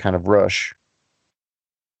have to kind of rush.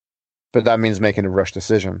 But that means making a rush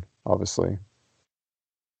decision, obviously,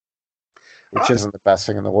 which isn't the best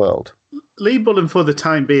thing in the world. Lee Bullen, for the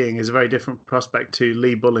time being, is a very different prospect to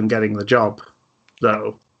Lee Bullen getting the job,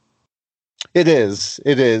 though. It is,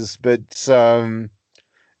 but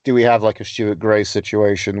do we have like a Stuart Gray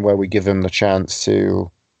situation where we give him the chance to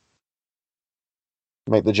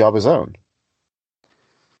make the job his own?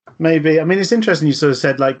 Maybe. I mean, it's interesting you sort of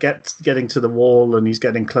said, like, getting to the wall, and he's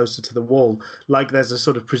getting closer to the wall. Like, there's a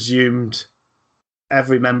sort of presumed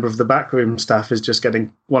every member of the backroom staff is just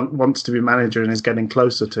wants to be manager and is getting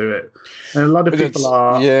closer to it. And a lot of people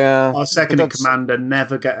are second in command and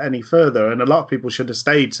never get any further. And a lot of people should have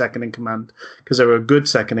stayed second in command because they were a good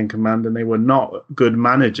second in command and they were not good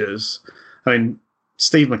managers. I mean,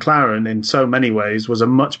 Steve McLaren, in so many ways, was a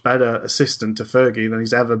much better assistant to Fergie than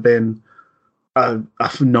he's ever been a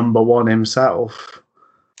number one himself.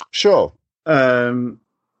 Sure.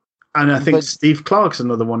 And I think Steve Clarke's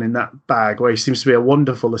another one in that bag, where he seems to be a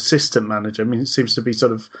wonderful assistant manager. I mean, it seems to be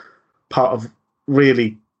sort of part of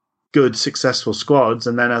really good, successful squads.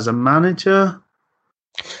 And then as a manager,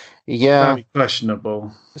 very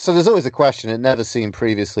questionable. So there's always a question. It never seemed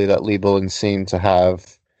previously that Lee Bullen seemed to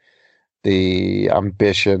have the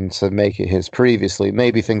ambition to make it his previously.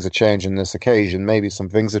 Maybe things have changed on this occasion. Maybe some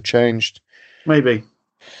things have changed. Maybe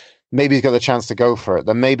he's got the chance to go for it.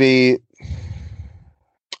 Then maybe...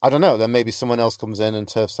 I don't know. Then maybe someone else comes in and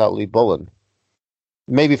turfs out Lee Bullen.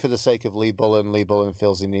 Maybe for the sake of Lee Bullen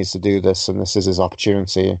feels he needs to do this, and this is his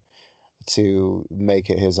opportunity to make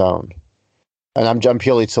it his own. And I'm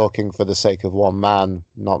purely talking for the sake of one man,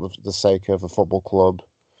 not the sake of a football club.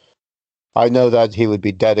 I know that he would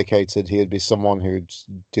be dedicated. He would be someone who'd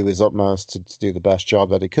do his utmost to do the best job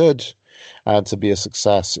that he could and to be a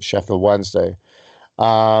success at Sheffield Wednesday.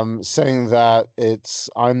 Saying that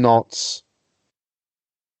I'm not...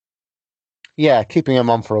 Yeah, keeping him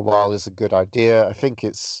on for a while is a good idea. I think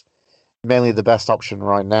it's mainly the best option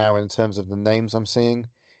right now in terms of the names I'm seeing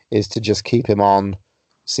is to just keep him on,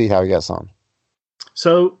 see how he gets on.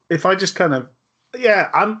 So if I just kind of,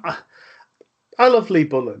 I love Lee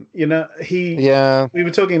Bullen. We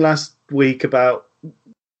were talking last week about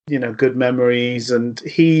good memories, and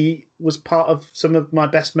he was part of some of my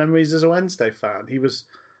best memories as a Wednesday fan. He was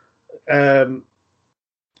a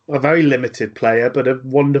very limited player, but a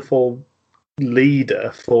wonderful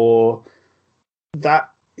leader for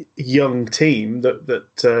that young team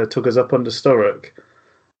that took us up under Sturrock.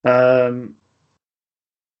 And,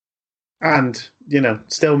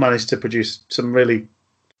 still managed to produce some really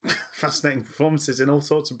fascinating performances in all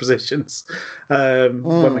sorts of positions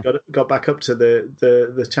when we got back up to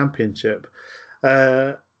the championship.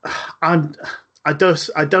 I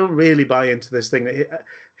don't really buy into this thing that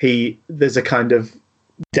there's a kind of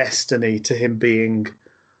destiny to him being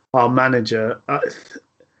our manager.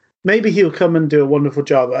 Maybe he'll come and do a wonderful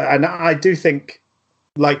job, and I do think,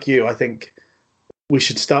 like you, I think we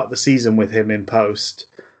should start the season with him in post.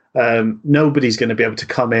 Nobody's going to be able to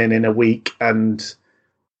come in a week and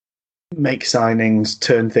make signings,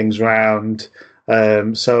 turn things round.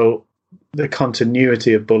 So the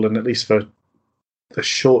continuity of Bullen, at least for the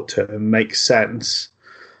short term, makes sense.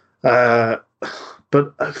 But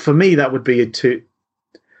for me, that would be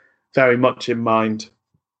very much in mind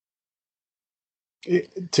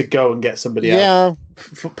to go and get somebody else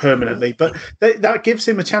permanently. But that gives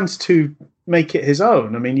him a chance to make it his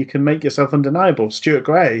own. I mean, you can make yourself undeniable. Stuart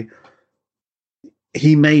Gray,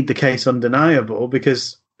 he made the case undeniable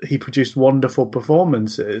because he produced wonderful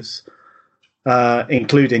performances,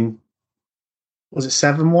 including, was it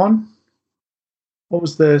 7-1? What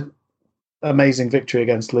was the amazing victory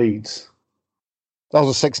against Leeds? That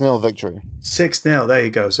was a 6-0 victory. 6-0, there you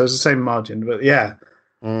go. So it's the same margin, but yeah.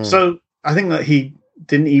 So I think that he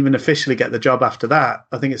didn't even officially get the job after that.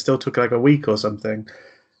 I think it still took like a week or something.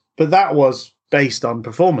 But that was based on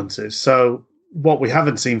performances. So what we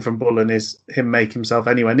haven't seen from Bullen is him make himself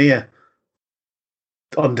anywhere near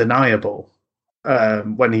undeniable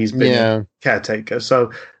when he's been a caretaker.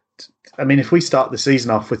 So, I mean, if we start the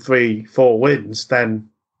season off with 3-4 wins, then,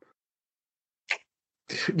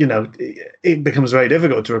 it becomes very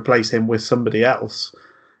difficult to replace him with somebody else,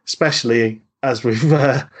 especially as we've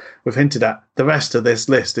hinted at. The rest of this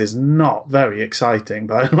list is not very exciting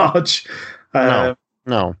by and large.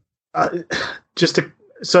 No. Just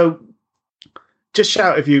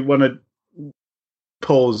shout if you want to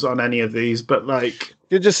pause on any of these, but like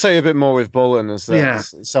you just say a bit more with Bullen as that. Yeah.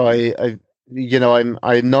 So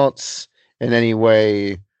I'm not in any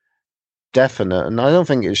way definite, and I don't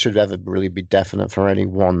think it should ever really be definite for any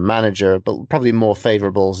one manager, but probably more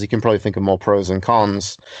favourables. You can probably think of more pros and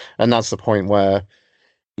cons, and that's the point where,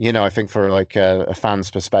 I think for like a fan's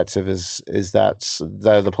perspective is that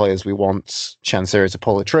they're the players we want Chansiri to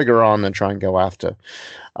pull the trigger on and try and go after.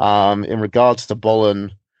 In regards to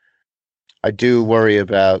Bullen, I do worry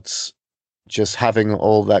about just having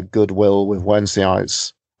all that goodwill with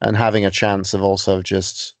Wednesdayites and having a chance of also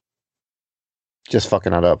just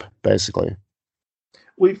fucking it up, basically.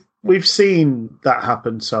 We've seen that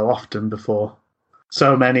happen so often before.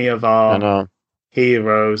 So many of our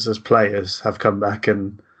heroes as players have come back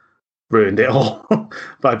and ruined it all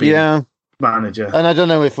by being manager. And I don't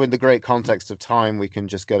know if, with the great context of time, we can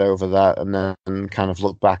just get over that and then kind of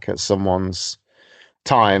look back at someone's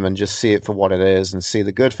time and just see it for what it is and see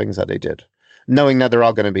the good things that they did, knowing that there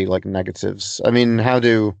are going to be like negatives. I mean,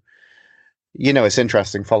 it's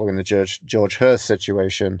interesting following the George Hurst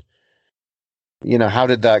situation. How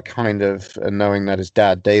did that kind of, and knowing that his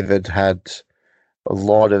dad, David, had a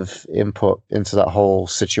lot of input into that whole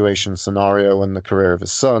situation scenario and the career of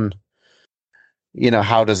his son,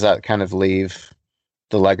 how does that kind of leave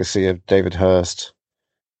the legacy of David Hurst?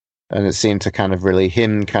 And it seemed to kind of really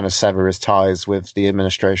him kind of sever his ties with the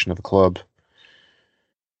administration of the club.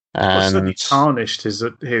 And it tarnished his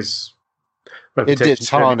reputation. It did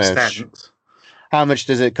tarnish. How much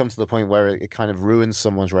does it come to the point where it kind of ruins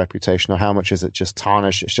someone's reputation, or how much is it just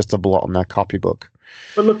tarnish? It's just a blot on their copybook.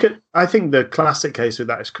 But I think the classic case with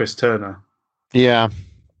that is Chris Turner. Yeah.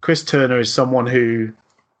 Chris Turner is someone who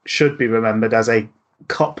should be remembered as a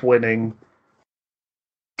cup-winning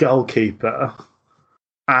goalkeeper.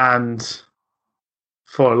 And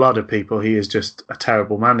for a lot of people, he is just a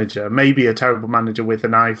terrible manager. Maybe a terrible manager with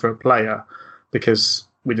an eye for a player, because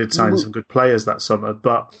we did sign some good players that summer.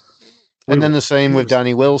 But and then the same with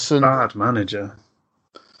Danny Wilson. Bad manager.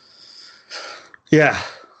 Yeah,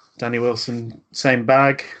 Danny Wilson, same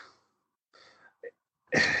bag.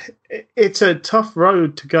 It's a tough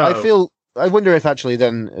road to go. I wonder if actually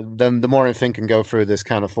then the more I think and go through this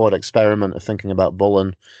kind of thought experiment of thinking about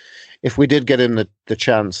Bullen, if we did get him the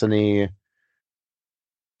chance, and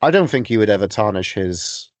I don't think he would ever tarnish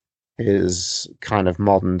his kind of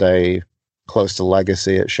modern day close to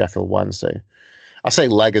legacy at Sheffield Wednesday. I say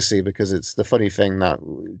legacy because it's the funny thing that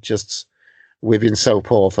just we've been so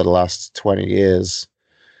poor for the last 20 years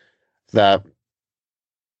that,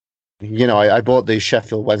 you know, I bought these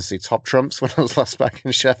Sheffield Wednesday top trumps when I was last back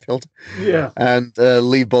in Sheffield. Yeah. And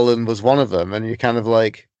Lee Bullen was one of them. And you're kind of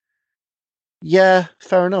like, yeah,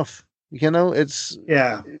 fair enough. You know, it's...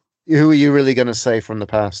 Yeah. Who are you really going to say from the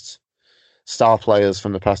past? Star players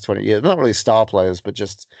from the past 20 years. Not really star players, but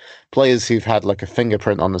just players who've had like a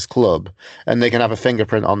fingerprint on this club. And they can have a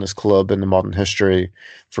fingerprint on this club in the modern history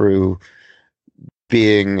through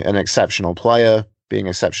being an exceptional player, being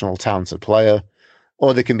an exceptional talented player,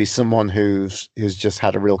 or they can be someone who's just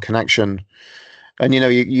had a real connection. And, you know,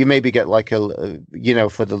 you maybe get like you know,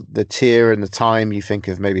 for the tier and the time, you think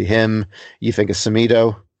of maybe him, you think of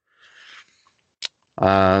Semedo.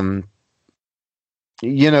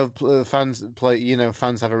 You know, fans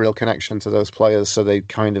have a real connection to those players, so they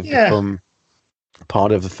kind of become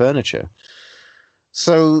part of the furniture.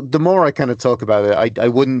 So the more I kind of talk about it, I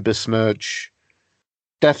wouldn't besmirch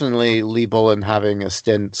definitely Lee Bullen having a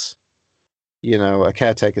stint, you know, a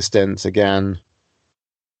caretaker stint again.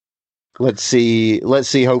 Let's see.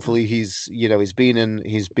 Hopefully he's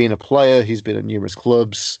been a player. He's been at numerous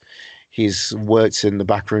clubs. He's worked in the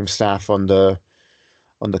backroom staff under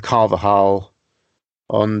Carvajal,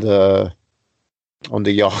 under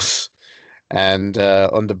Yoss, and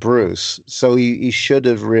under Bruce. So he should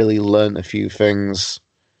have really learned a few things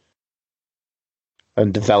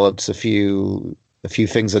and developed a few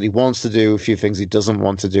things that he wants to do, a few things he doesn't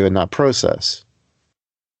want to do in that process.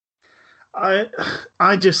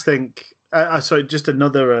 I just think sorry, just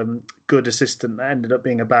another good assistant that ended up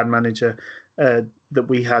being a bad manager that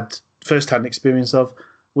we had first-hand experience of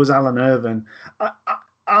was Alan Irvine.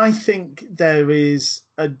 I think there's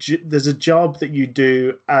a job that you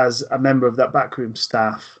do as a member of that backroom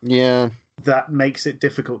staff. Yeah. That makes it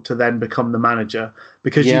difficult to then become the manager,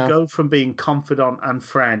 because you go from being confidant and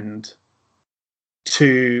friend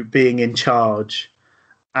to being in charge,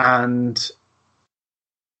 and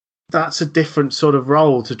that's a different sort of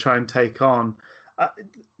role to try and take on. I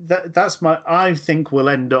think we'll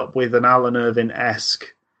end up with an Alan Irvine-esque.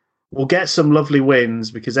 We'll get some lovely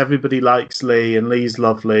wins because everybody likes Lee, and Lee's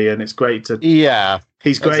lovely, and it's great to... Yeah,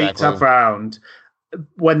 he's great to have around.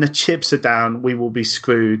 When the chips are down, we will be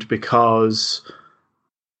screwed because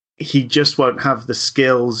he just won't have the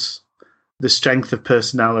skills, the strength of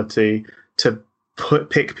personality to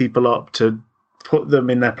pick people up, to put them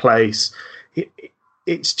in their place.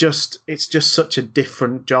 It's just such a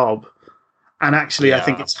different job. And actually, I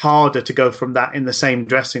think it's harder to go from that in the same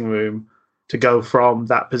dressing room, to go from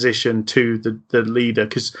that position to the leader,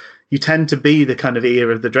 because you tend to be the kind of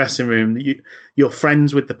ear of the dressing room. You're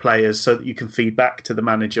friends with the players so that you can feed back to the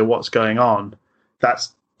manager what's going on.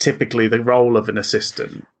 That's typically the role of an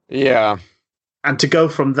assistant. Yeah. And to go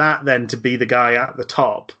from that then to be the guy at the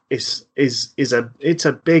top is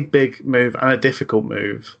a big move and a difficult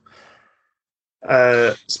move.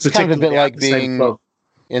 It's kind of a bit like being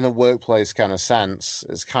in a workplace kind of sense.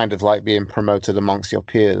 It's kind of like being promoted amongst your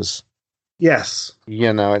peers. Yes.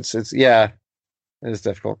 You know, it is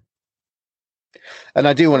difficult. And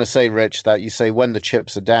I do want to say, Rich, that you say when the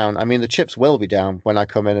chips are down. I mean, the chips will be down when I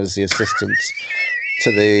come in as the assistant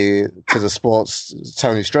to the sports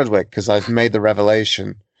Tony Strudwick, because I've made the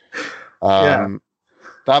revelation. That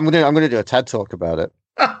I'm gonna do a TED talk about it.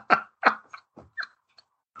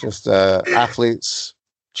 Just athletes,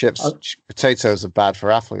 chips, potatoes are bad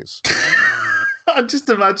for athletes. I'm just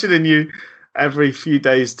imagining you every few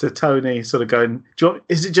days to Tony, sort of going,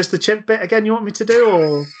 is it just the chip bit again you want me to do,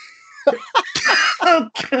 or?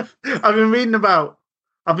 I've been reading about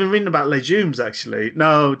legumes, actually.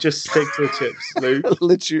 No, just stick to the chips, Luke.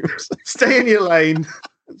 Legumes. Stay in your lane.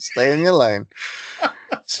 Stay in your lane.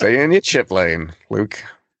 Stay in your chip lane, Luke.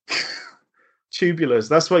 Tubulars.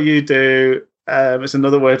 That's what you do. It's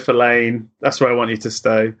another word for lane. That's where I want you to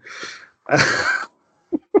stay.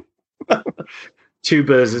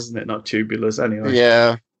 Tubers, isn't it? Not tubulars, anyway.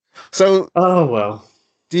 Yeah. So. Oh well.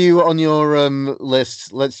 Do you, on your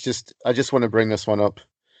list? I just want to bring this one up.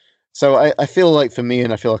 So I feel like for me,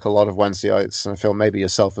 and I feel like a lot of Wednesdayites, and I feel maybe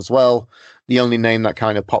yourself as well, the only name that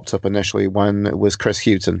kind of popped up initially was Chris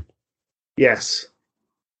Hughton. Yes.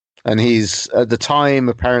 And he's, at the time,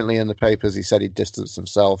 apparently in the papers, he said he distanced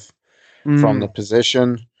himself from the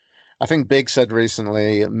position. I think Big said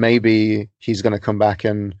recently maybe he's going to come back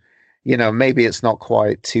and, you know, maybe it's not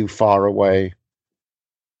quite too far away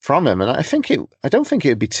from him. And I don't think it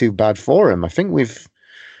would be too bad for him. I think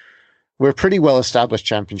we're a pretty well established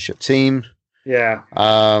championship team. Yeah.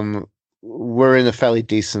 We're in a fairly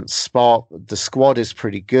decent spot. The squad is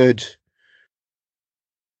pretty good.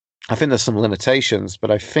 I think there's some limitations, but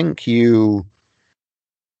I think it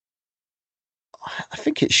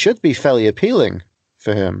should be fairly appealing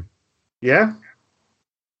for him. Yeah.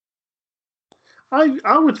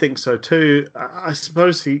 I would think so too. I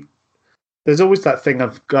suppose there's always that thing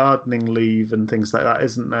of gardening leave and things like that,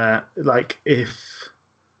 isn't there? Like if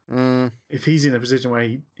he's in a position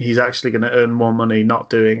where he's actually going to earn more money not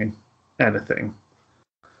doing anything,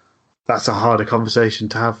 that's a harder conversation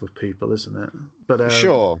to have with people, isn't it? But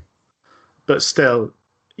sure. But still,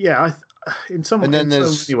 yeah. In so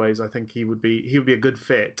many ways, I think he would be a good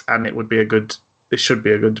fit, and it should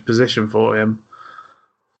be a good position for him.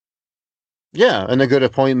 Yeah, and a good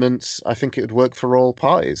appointment. I think it would work for all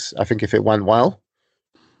parties. I think if it went well,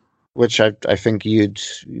 which I think you'd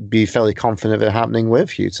be fairly confident of it happening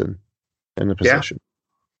with Houghton in the position.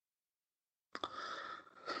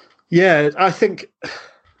 Yeah, I think.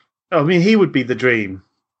 I mean, he would be the dream.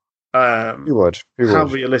 He would. How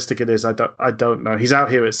realistic it is, I don't know. He's out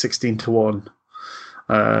here at 16-1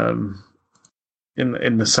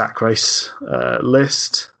 in the sack race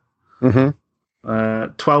list. Mm-hmm.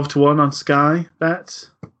 12-1 on Sky Bet.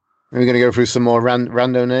 Are we going to go through some more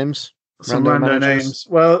rando names? Some rando names.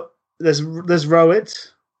 Well, there's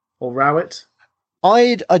Rowett or Rowett.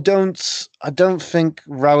 I don't think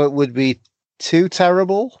Rowett would be too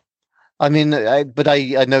terrible. I mean, but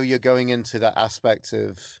I know you're going into that aspect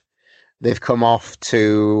of they've come off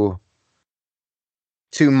two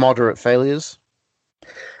moderate failures.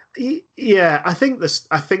 Yeah, I think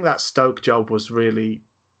that Stoke job was really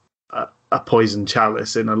a poison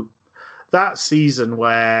chalice in that season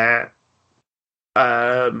where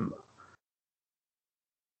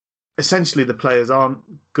essentially the players aren't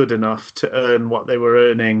good enough to earn what they were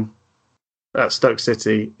earning at Stoke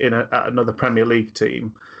City at another Premier League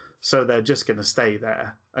team, so they're just going to stay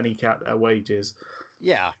there and eke out their wages.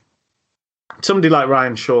 Yeah. Somebody like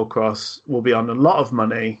Ryan Shawcross will be on a lot of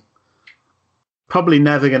money, probably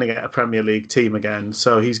never going to get a Premier League team again,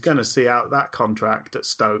 so he's going to see out that contract at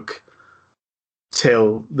Stoke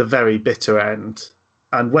till the very bitter end,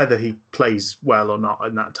 and whether he plays well or not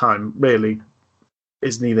in that time really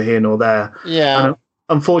is neither here nor there. Yeah. And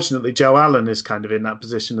unfortunately, Joe Allen is kind of in that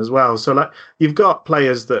position as well. So, like, you've got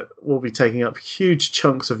players that will be taking up huge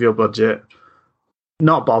chunks of your budget,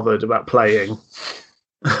 not bothered about playing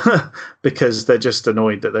because they're just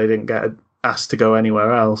annoyed that they didn't get asked to go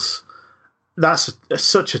anywhere else. That's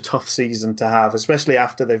such a tough season to have, especially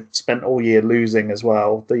after they've spent all year losing as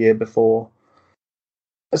well the year before.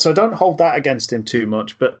 So don't hold that against him too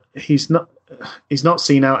much, but he's not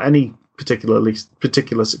seen out any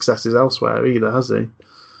particular successes elsewhere either, has he?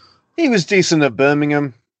 He was decent at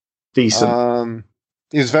Birmingham. Decent.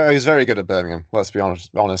 He was very good at Birmingham. Let's be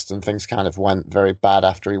honest, and things kind of went very bad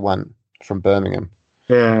after he went from Birmingham.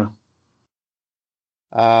 Yeah.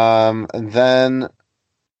 And then,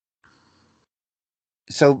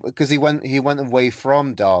 so because he went away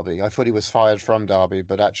from Derby, I thought he was fired from Derby,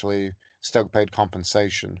 but actually Stoke paid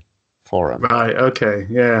compensation for him. Right. Okay.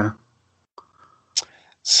 Yeah.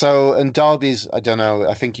 So, and Derby's, I don't know.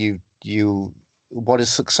 I think what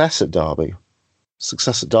is success at Derby?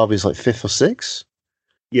 Success at Derby is like 5th or 6th.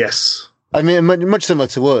 Yes. I mean, much similar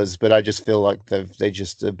to us, but I just feel like they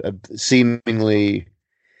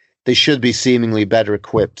should be seemingly better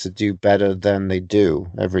equipped to do better than they do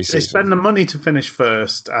every season. They spend the money to finish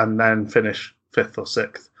first and then finish 5th or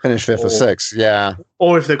 6th. Finish 5th or 6th, yeah.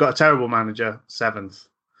 Or if they've got a terrible manager, 7th.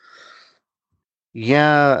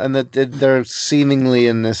 Yeah, and they're seemingly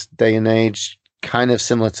in this day and age kind of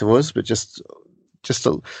similar to us, but just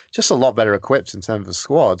a lot better equipped in terms of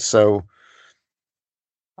squad. So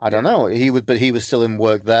I don't know. He was still in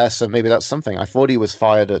work there, so maybe that's something. I thought he was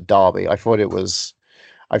fired at Derby. I thought it was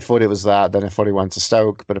that. Then I thought he went to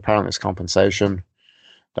Stoke, but apparently it's compensation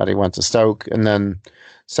that he went to Stoke, and then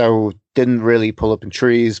so didn't really pull up in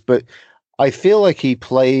trees. But I feel like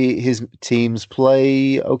his teams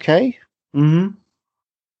play okay. Mm-hmm.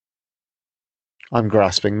 I'm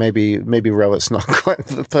grasping. Maybe Rowett's not quite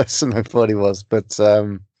the person I thought he was, but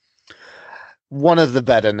one of the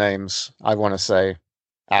better names, I want to say,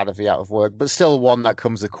 out of work, but still one that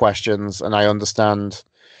comes with questions. And I understand.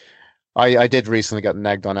 I did recently get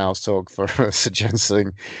negged on Al's Talk for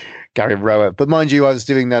suggesting Gary Rowett, but mind you, I was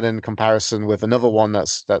doing that in comparison with another one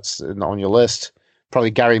that's on your list,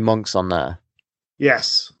 probably Gary Monk's on there.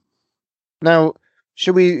 Yes. Now,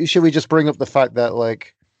 should we just bring up the fact that,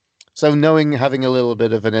 like, so having a little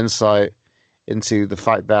bit of an insight into the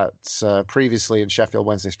fact that previously in Sheffield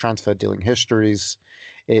Wednesday's transfer dealing histories,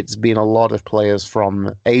 it's been a lot of players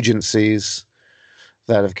from agencies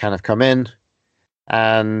that have kind of come in.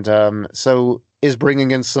 And so is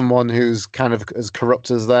bringing in someone who's kind of as corrupt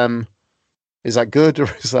as them, is that good or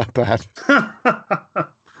is that bad?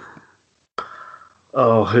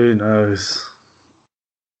 Oh, who knows?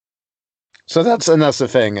 So that's the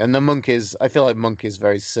thing. And the Monk is, I feel like Monk is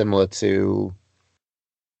very similar to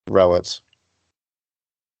Rowett.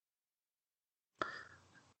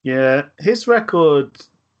 Yeah, his record...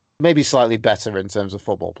 Maybe slightly better in terms of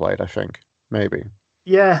football played, I think. Maybe.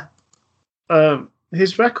 Yeah.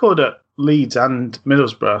 His record at Leeds and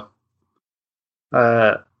Middlesbrough,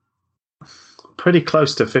 pretty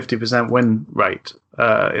close to 50% win rate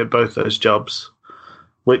in both those jobs,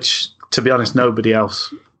 which, to be honest, nobody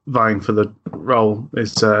else vying for the role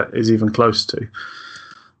is even close to.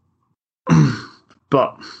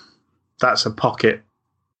 But that's a pocket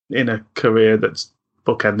in a career that's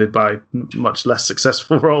bookended by much less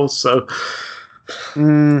successful roles. So,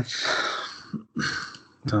 don't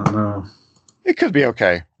know. It could be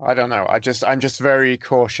okay. I don't know. I'm just very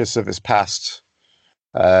cautious of his past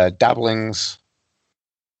dabblings.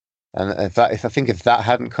 And if that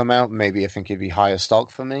hadn't come out, maybe I think it'd be higher stock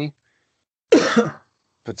for me.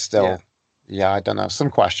 But still, yeah, I don't know. Some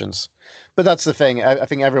questions. But that's the thing. I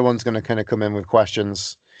think everyone's going to kind of come in with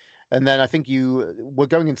questions. And then I think we're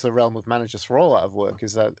going into the realm of managers for all out of work,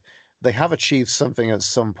 is that they have achieved something at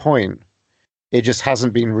some point. It just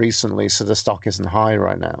hasn't been recently, so the stock isn't high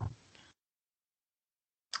right now.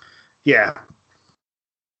 Yeah.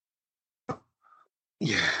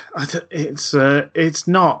 Yeah, it's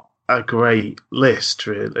not a great list,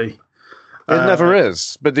 really. It never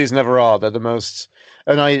is, but these never are. They're the most...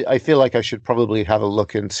 And I feel like I should probably have a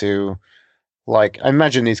look into... Like, I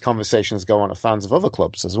imagine these conversations go on at fans of other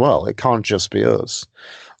clubs as well. It can't just be us.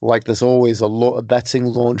 Like, there's always a betting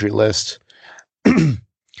laundry list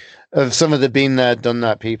of some of the been there, done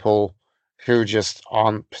that people who just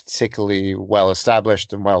aren't particularly well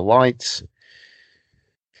established and well liked.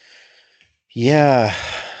 Yeah.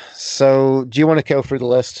 So, do you want to go through the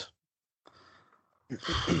list?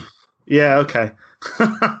 Yeah. Okay.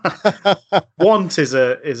 Want is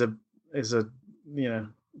a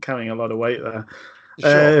carrying a lot of weight there.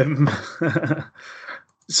 Sure.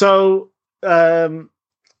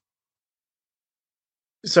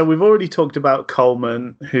 So we've already talked about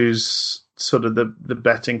Coleman, who's sort of the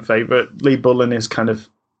betting favourite. Lee Bullen is kind of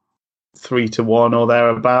 3-1 or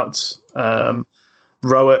thereabouts.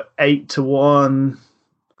 Rowett 8-1,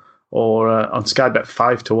 or on Sky Bet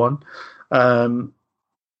 5-1.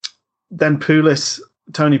 Then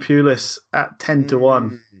Tony Pulis at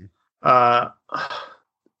 10-1.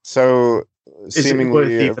 So,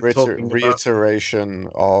 seemingly a reiteration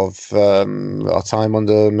of our time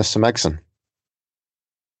under Mr. Megson.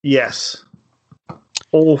 Yes.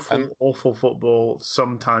 Awful football,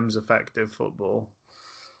 sometimes effective football.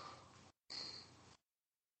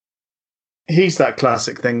 He's that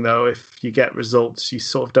classic thing, though. If you get results, you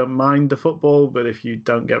sort of don't mind the football, but if you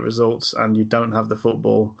don't get results and you don't have the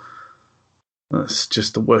football, that's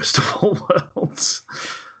just the worst of all worlds.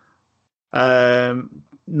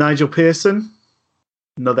 Nigel Pearson,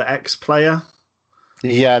 another ex-player.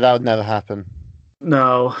 Yeah, that would never happen.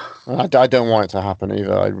 No. I don't want it to happen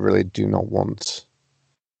either. I really do not want...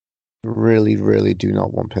 Really, really do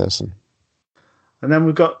not want Pearson. And then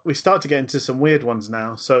we start to get into some weird ones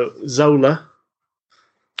now. So Zola.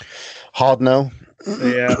 Hard no.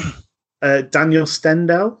 Yeah. Daniel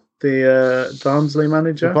Stendel, the Barnsley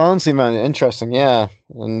manager. The Barnsley manager, interesting, yeah.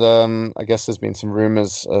 And I guess there's been some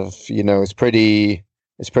rumours of, it's pretty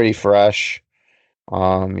fresh. He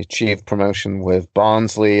achieved promotion with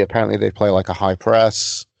Barnsley. Apparently they play like a high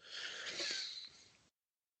press.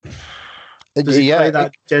 Does he play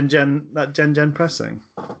that Gen pressing?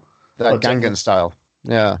 That Gangan style.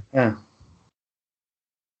 Yeah. Yeah.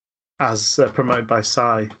 As promoted by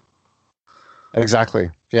Sai. Exactly.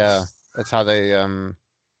 Yeah. That's how they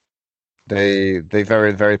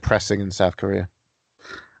very, very pressing in South Korea.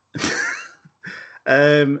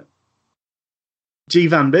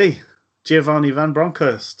 Giovanni van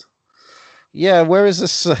Bronckhorst. Yeah, where is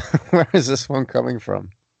this one coming from?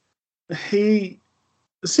 He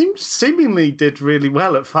seemingly did really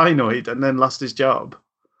well at Feyenoord and then lost his job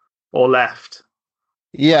or left.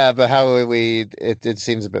 Yeah, but it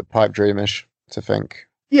seems a bit pipe dreamish to think.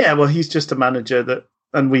 Yeah, well, he's just a manager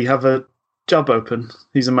and we have a job open.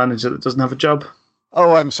 He's a manager that doesn't have a job.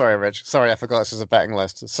 Oh, I'm sorry, Rich. Sorry, I forgot this was a betting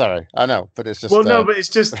list. Sorry, I know, but it's just... Well, no, but it's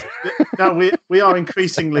just... no, we are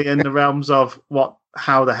increasingly in the realms of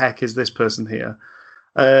how the heck is this person here?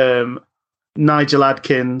 Nigel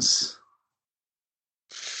Adkins.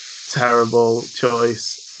 Terrible choice.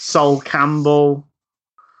 Sol Campbell.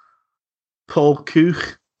 Paul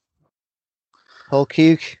Cooch.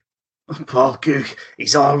 Paul Cook,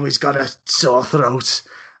 he's always got a sore throat.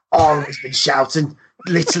 Always been shouting.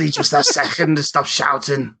 Literally just a second to stop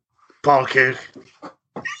shouting. Paul Cook.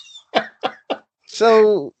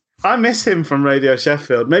 So I miss him from Radio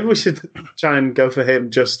Sheffield. Maybe we should try and go for him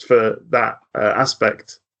just for that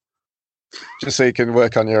aspect. Just so you can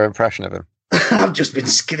work on your impression of him. I've just been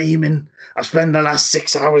screaming. I've spent the last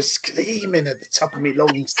 6 hours screaming at the top of my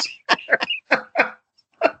lungs.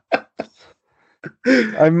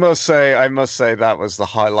 I must say that was the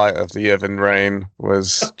highlight of the Irvin reign,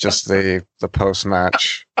 was just the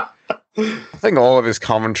post-match. I think all of his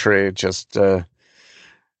commentary just,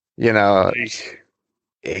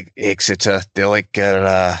 Exeter, they're like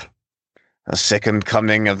a second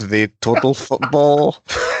coming of the total football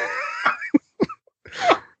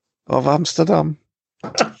of Amsterdam.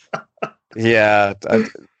 Yeah,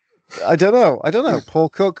 I don't know. Paul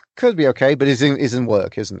Cook could be okay, but he's in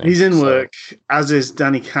work, isn't he? He's in work, as is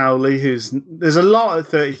Danny Cowley, there's a lot at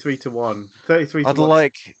 33-1. 33 to 1.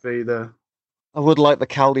 I would like the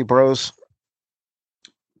Cowley bros.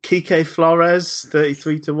 Kike Flores,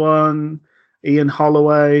 33-1. Ian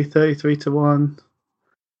Holloway, 33-1.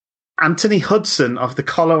 Anthony Hudson of the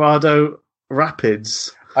Colorado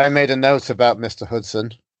Rapids. I made a note about Mr.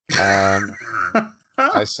 Hudson.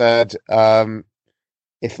 I said,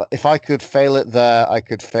 if I could fail it there, I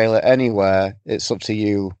could fail it anywhere. It's up to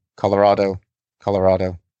you, Colorado.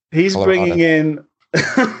 He's bringing in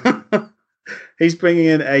he's bringing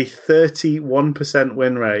in a 31%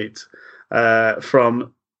 win rate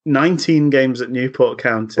from 19 games at Newport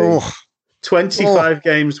County, 25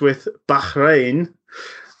 games with Bahrain,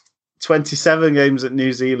 27 games at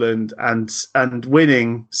New Zealand, and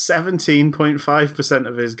winning 17.5%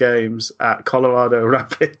 of his games at Colorado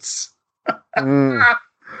Rapids.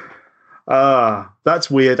 That's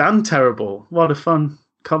weird and terrible. What a fun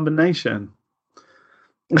combination.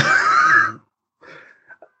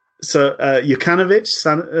 So, Jokanovic,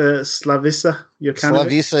 Slavisa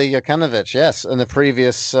Jokanovic, yes. And the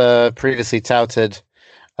previously touted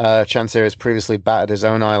Chansiri has previously batted his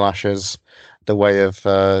own eyelashes the way of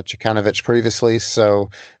Jokanovic previously.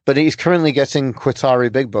 So, but he's currently getting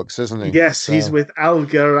Qatari big bucks, isn't he? Yes, so. He's with Al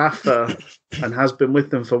Gharafa and has been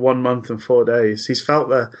with them for 1 month and 4 days. He's felt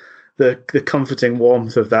the comforting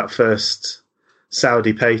warmth of that first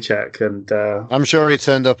Saudi paycheck, and I'm sure he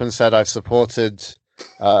turned up and said, "I've supported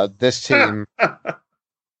this team."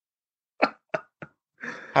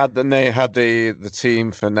 had the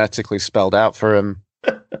team phonetically spelled out for him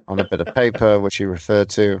on a bit of paper, which he referred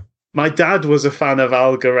to. My dad was a fan of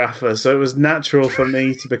Al Gharafa, so it was natural for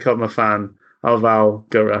me to become a fan of Al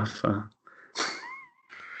Gharafa.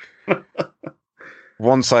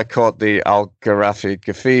 Once I caught the Al Gharafi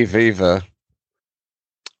fever,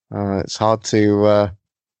 it's hard to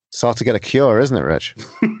get a cure, isn't it, Rich?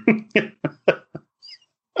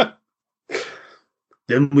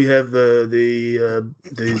 Then we have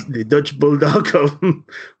the Dutch bulldog of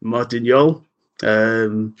Martin Jol. He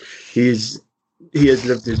has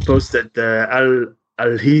left his post at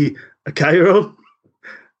Al-Ahli Cairo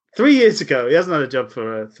 3 years ago. He hasn't had a job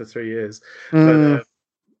for 3 years. But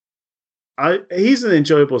he's an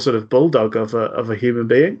enjoyable sort of bulldog of a human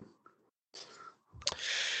being.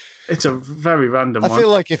 It's a very random one. I feel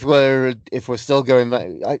like if we're still going back,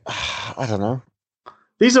 I don't know.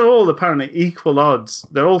 These are all apparently equal odds.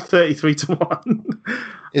 They're all 33-1.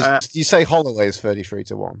 You say Holloway's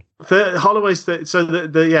 33-1? Holloway's so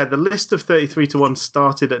the list of 33-1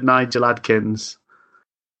 started at Nigel Adkins,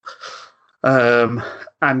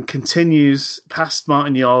 and continues past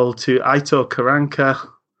Martin Jol to Aitor Karanka,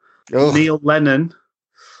 Neil Lennon,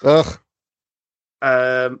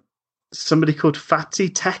 somebody called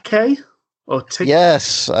Fatih Tekke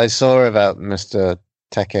Yes, I saw about Mr.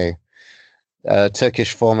 Tekke.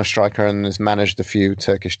 Turkish former striker and has managed a few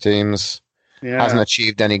Turkish teams. Yeah. Hasn't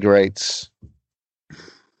achieved any great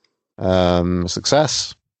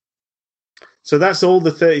success. So that's all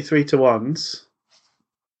the 33-1s.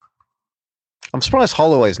 I'm surprised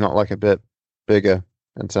Holloway's not like a bit bigger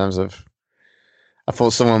in terms of. I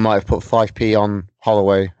thought someone might have put 5p on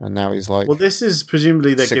Holloway, and now he's like. Well, this is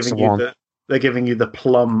presumably they're giving you the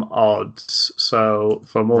plum odds. So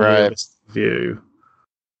from all realistic view.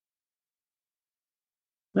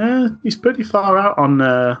 He's pretty far out on.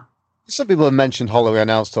 Some people have mentioned Holloway on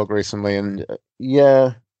Else Talk recently, and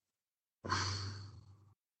yeah.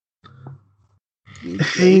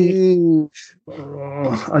 I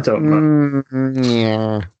don't know.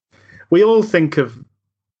 Yeah. We all think of.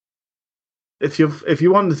 If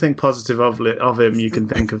you want to think positive of him, you can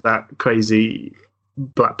think of that crazy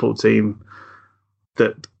Blackpool team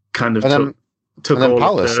that kind of took all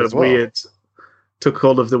Palace of the weird. took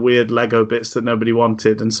all of the weird Lego bits that nobody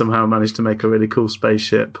wanted and somehow managed to make a really cool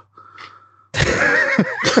spaceship.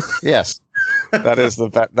 Yes, that's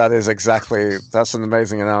an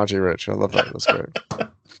amazing analogy, Rich. I love that. That's great.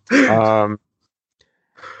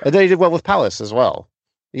 And they did well with Palace as well.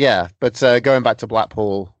 Yeah, but going back to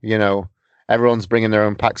Blackpool, everyone's bringing their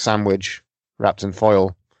own packed sandwich wrapped in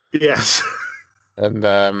foil. Yes. And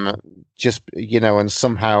and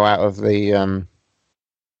somehow out of the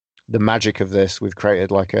magic of this, we've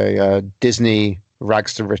created like a Disney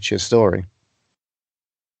rags to riches story.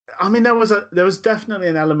 I mean, there was definitely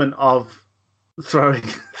an element of throwing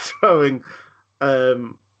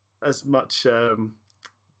as much to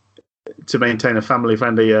maintain a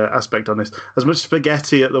family-friendly aspect on this, as much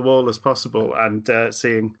spaghetti at the wall as possible, and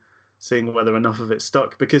seeing whether enough of it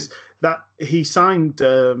stuck. Because that he signed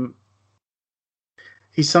Bannon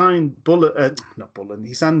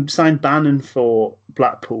for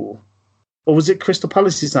Blackpool, or was it Crystal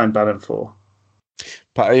Palace he signed Bannon for?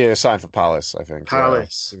 Yeah, signed for Palace, I think.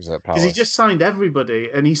 Palace. Yeah, he was at Because Palace. he just signed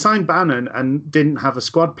everybody, and he signed Bannon and didn't have a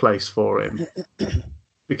squad place for him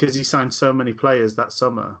because he signed so many players that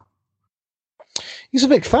summer. He's a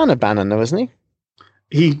big fan of Bannon, though, isn't he?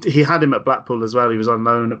 He had him at Blackpool as well. He was on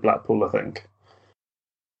loan at Blackpool, I think,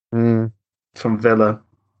 from Villa.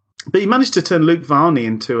 But he managed to turn Luke Varney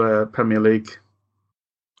into a Premier League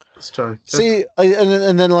striker. See,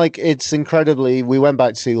 and then it's incredibly. We went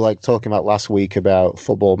back to talking about last week about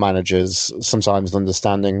football managers sometimes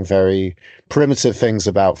understanding very primitive things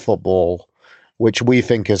about football, which we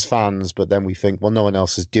think as fans, but then we think, well, no one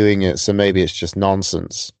else is doing it, so maybe it's just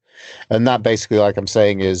nonsense. And that basically, like I'm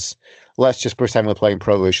saying, is let's just pretend we're playing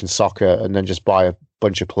Pro Evolution Soccer and then just buy a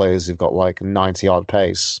bunch of players who've got 90 odd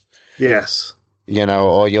pace. Yes.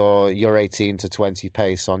 Or your 18 to 20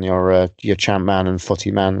 pace on your Champ Man and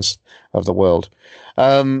Footy Mans of the world.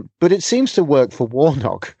 But it seems to work for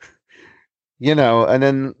Warnock, and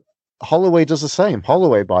then Holloway does the same.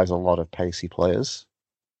 Holloway buys a lot of pacey players.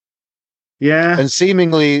 Yeah. And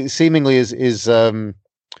seemingly is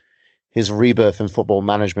his rebirth in football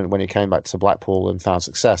management when he came back to Blackpool and found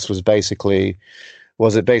success was basically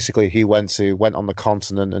he went on the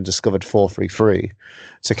continent and discovered 4-3-3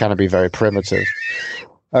 to kind of be very primitive.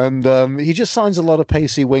 And he just signs a lot of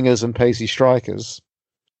pacey wingers and pacey strikers.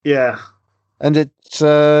 Yeah. And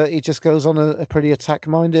he just goes on a pretty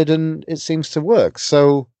attack-minded, and it seems to work.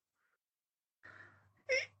 So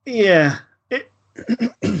yeah, it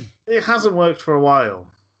hasn't worked for a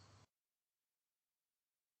while.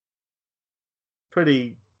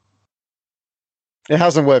 It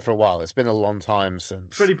hasn't worked for a while. It's been a long time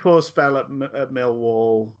since. Pretty poor spell at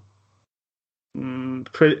Millwall.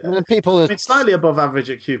 Slightly above average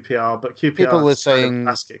at QPR, but QPR people were saying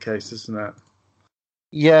basket case, isn't it?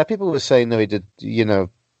 Yeah, people were saying that he did,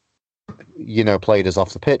 played us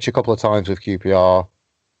off the pitch a couple of times with QPR.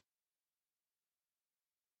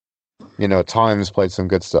 At times played some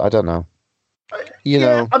good stuff. I don't know.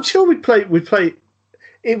 I'm sure we'd play.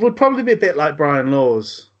 It would probably be a bit like Brian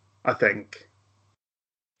Laws, I think.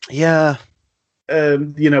 Yeah.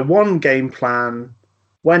 One game plan.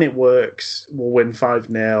 When it works, we'll win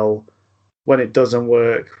 5-0. When it doesn't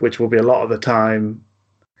work, which will be a lot of the time,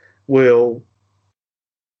 we'll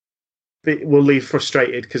leave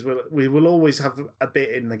frustrated because we will always have a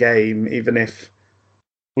bit in the game, even if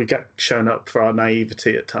we get shown up for our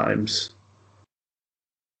naivety at times.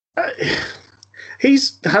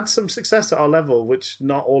 He's had some success at our level, which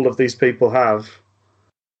not all of these people have.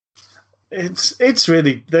 It's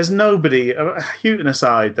really, there's nobody, Houghton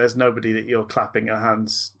aside, there's nobody that you're clapping your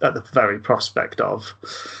hands at the very prospect of,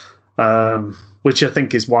 which I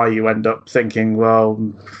think is why you end up thinking, well,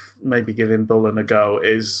 maybe giving Bullen a go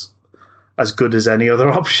is as good as any other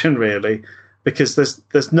option, really, because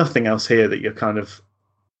there's nothing else here that you're kind of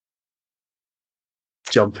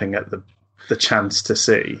jumping at the chance to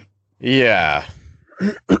see. Yeah.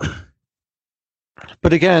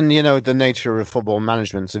 But again, the nature of football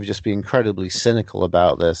management of just be incredibly cynical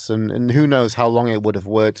about this, and who knows how long it would have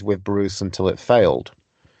worked with Bruce until it failed.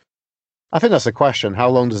 I think that's a question. How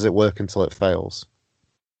long does it work until it fails?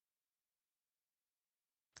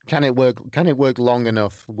 Can it work long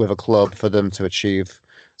enough with a club for them to achieve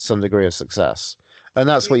some degree of success? And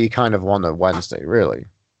that's what you kind of want at Wednesday, really.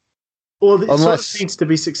 Well, it sort of needs to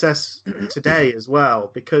be success today as well,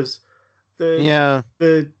 because the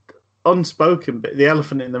unspoken bit, the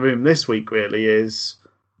elephant in the room this week really is,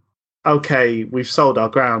 okay, we've sold our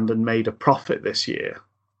ground and made a profit this year.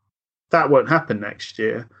 That won't happen next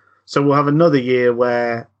year. So we'll have another year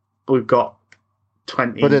where we've got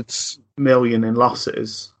 20 million in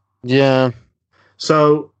losses. Yeah.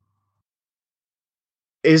 So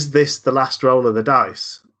is this the last roll of the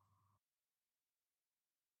dice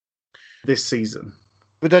this season?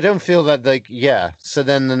 But I don't feel that yeah. So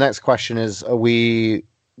then the next question is, when's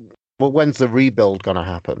the rebuild going to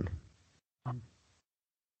happen?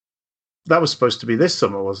 That was supposed to be this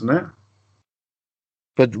summer, wasn't it?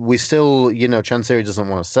 But we still, Chansiri doesn't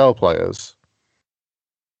want to sell players.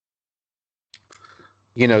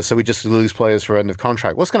 So we just lose players for end of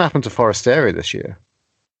contract. What's going to happen to Forestieri this year?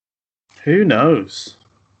 Who knows?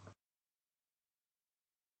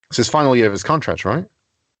 It's his final year of his contract, right?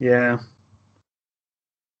 Yeah.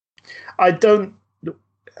 I've got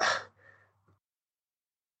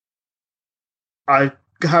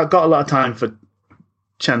a lot of time for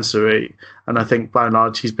Chancery, and I think by and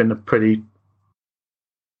large he's been a pretty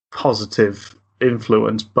positive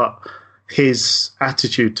influence, but his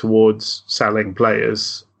attitude towards selling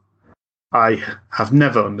players I have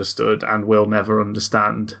never understood and will never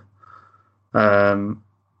understand. And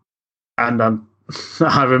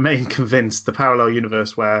I remain convinced the parallel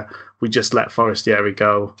universe where we just let Forestieri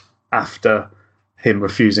go after him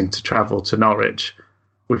refusing to travel to Norwich,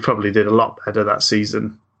 we probably did a lot better that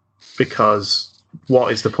season, because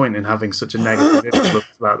what is the point in having such a negative influence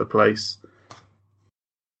about the place?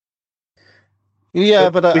 Yeah,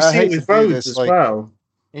 but we I see hate it with to do Rhodes this, as well.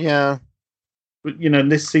 Yeah. But,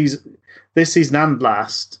 this season and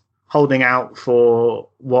last, holding out for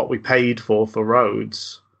what we paid for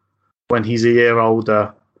Rhodes when he's a year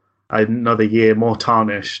older, another year more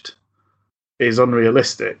tarnished, is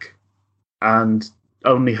unrealistic and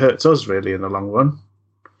only hurts us really in the long run.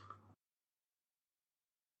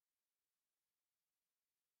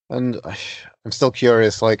 And I'm still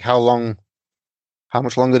curious, how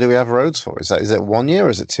much longer do we have Rhodes for? Is it 1 year or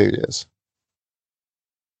is it 2 years?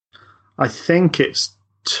 I think it's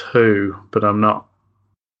 2, but I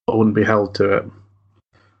wouldn't be held to it.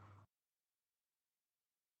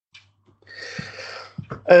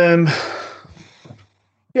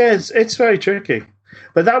 Yeah, it's very tricky.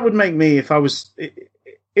 But that would make me, if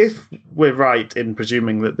we're right in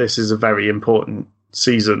presuming that this is a very important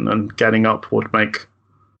season and getting up would make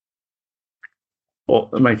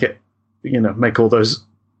it, make all those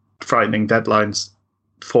frightening deadlines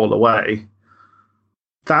fall away,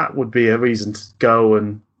 that would be a reason to go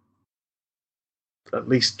and at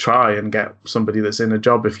least try and get somebody that's in a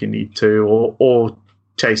job if you need to, or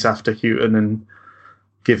chase after Houghton and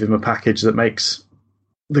give him a package that makes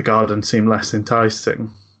the garden seem less enticing.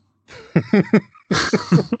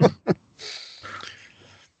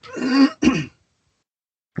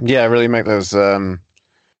 Yeah, really make those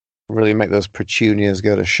petunias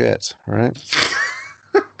go to shit, right?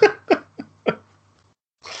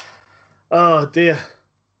 Oh dear.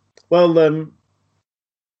 Well,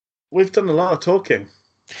 we've done a lot of talking.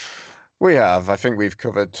 We have. I think we've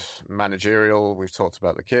covered managerial. We've talked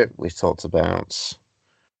about the kit. We've talked about,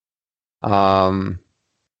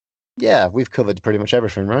 yeah, we've covered pretty much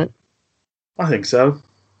everything, right? I think so.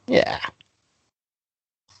 Yeah.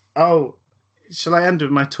 Oh, shall I end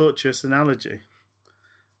with my tortuous analogy?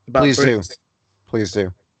 Please do. Please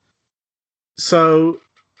do. So,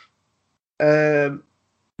 the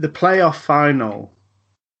playoff final,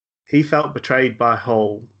 he felt betrayed by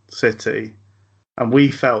Hull City, and we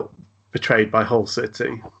felt betrayed by Hull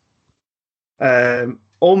City.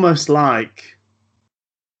 Almost like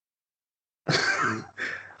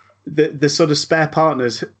the sort of spare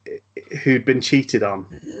partners who'd been cheated on.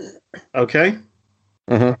 Okay?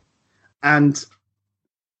 Mm-hmm. And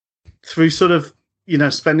through sort of,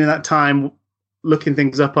 spending that time looking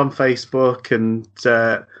things up on Facebook and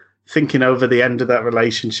thinking over the end of that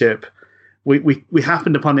relationship, we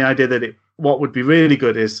happened upon the idea that what would be really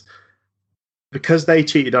good is, because they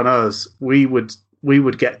cheated on us, we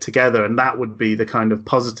would get together, and that would be the kind of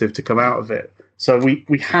positive to come out of it. So we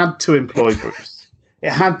had to employ Bruce.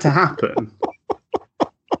 It had to happen.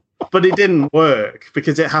 But it didn't work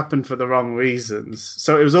because it happened for the wrong reasons.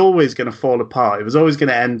 So it was always going to fall apart. It was always going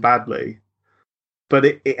to end badly. But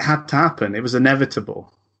it had to happen. It was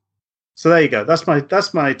inevitable. So there you go. That's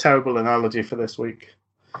my terrible analogy for this week.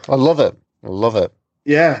 I love it. I love it.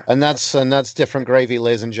 Yeah. And that's Different Gravy,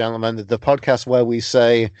 ladies and gentlemen. The podcast where we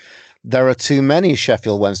say there are too many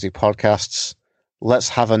Sheffield Wednesday podcasts. Let's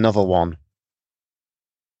have another one.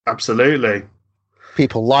 Absolutely.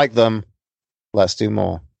 People like them. Let's do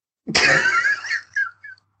more.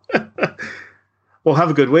 Well, have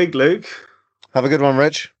a good week, Luke. Have a good one,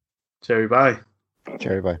 Rich. Cherry bye.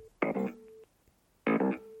 Cherry bye.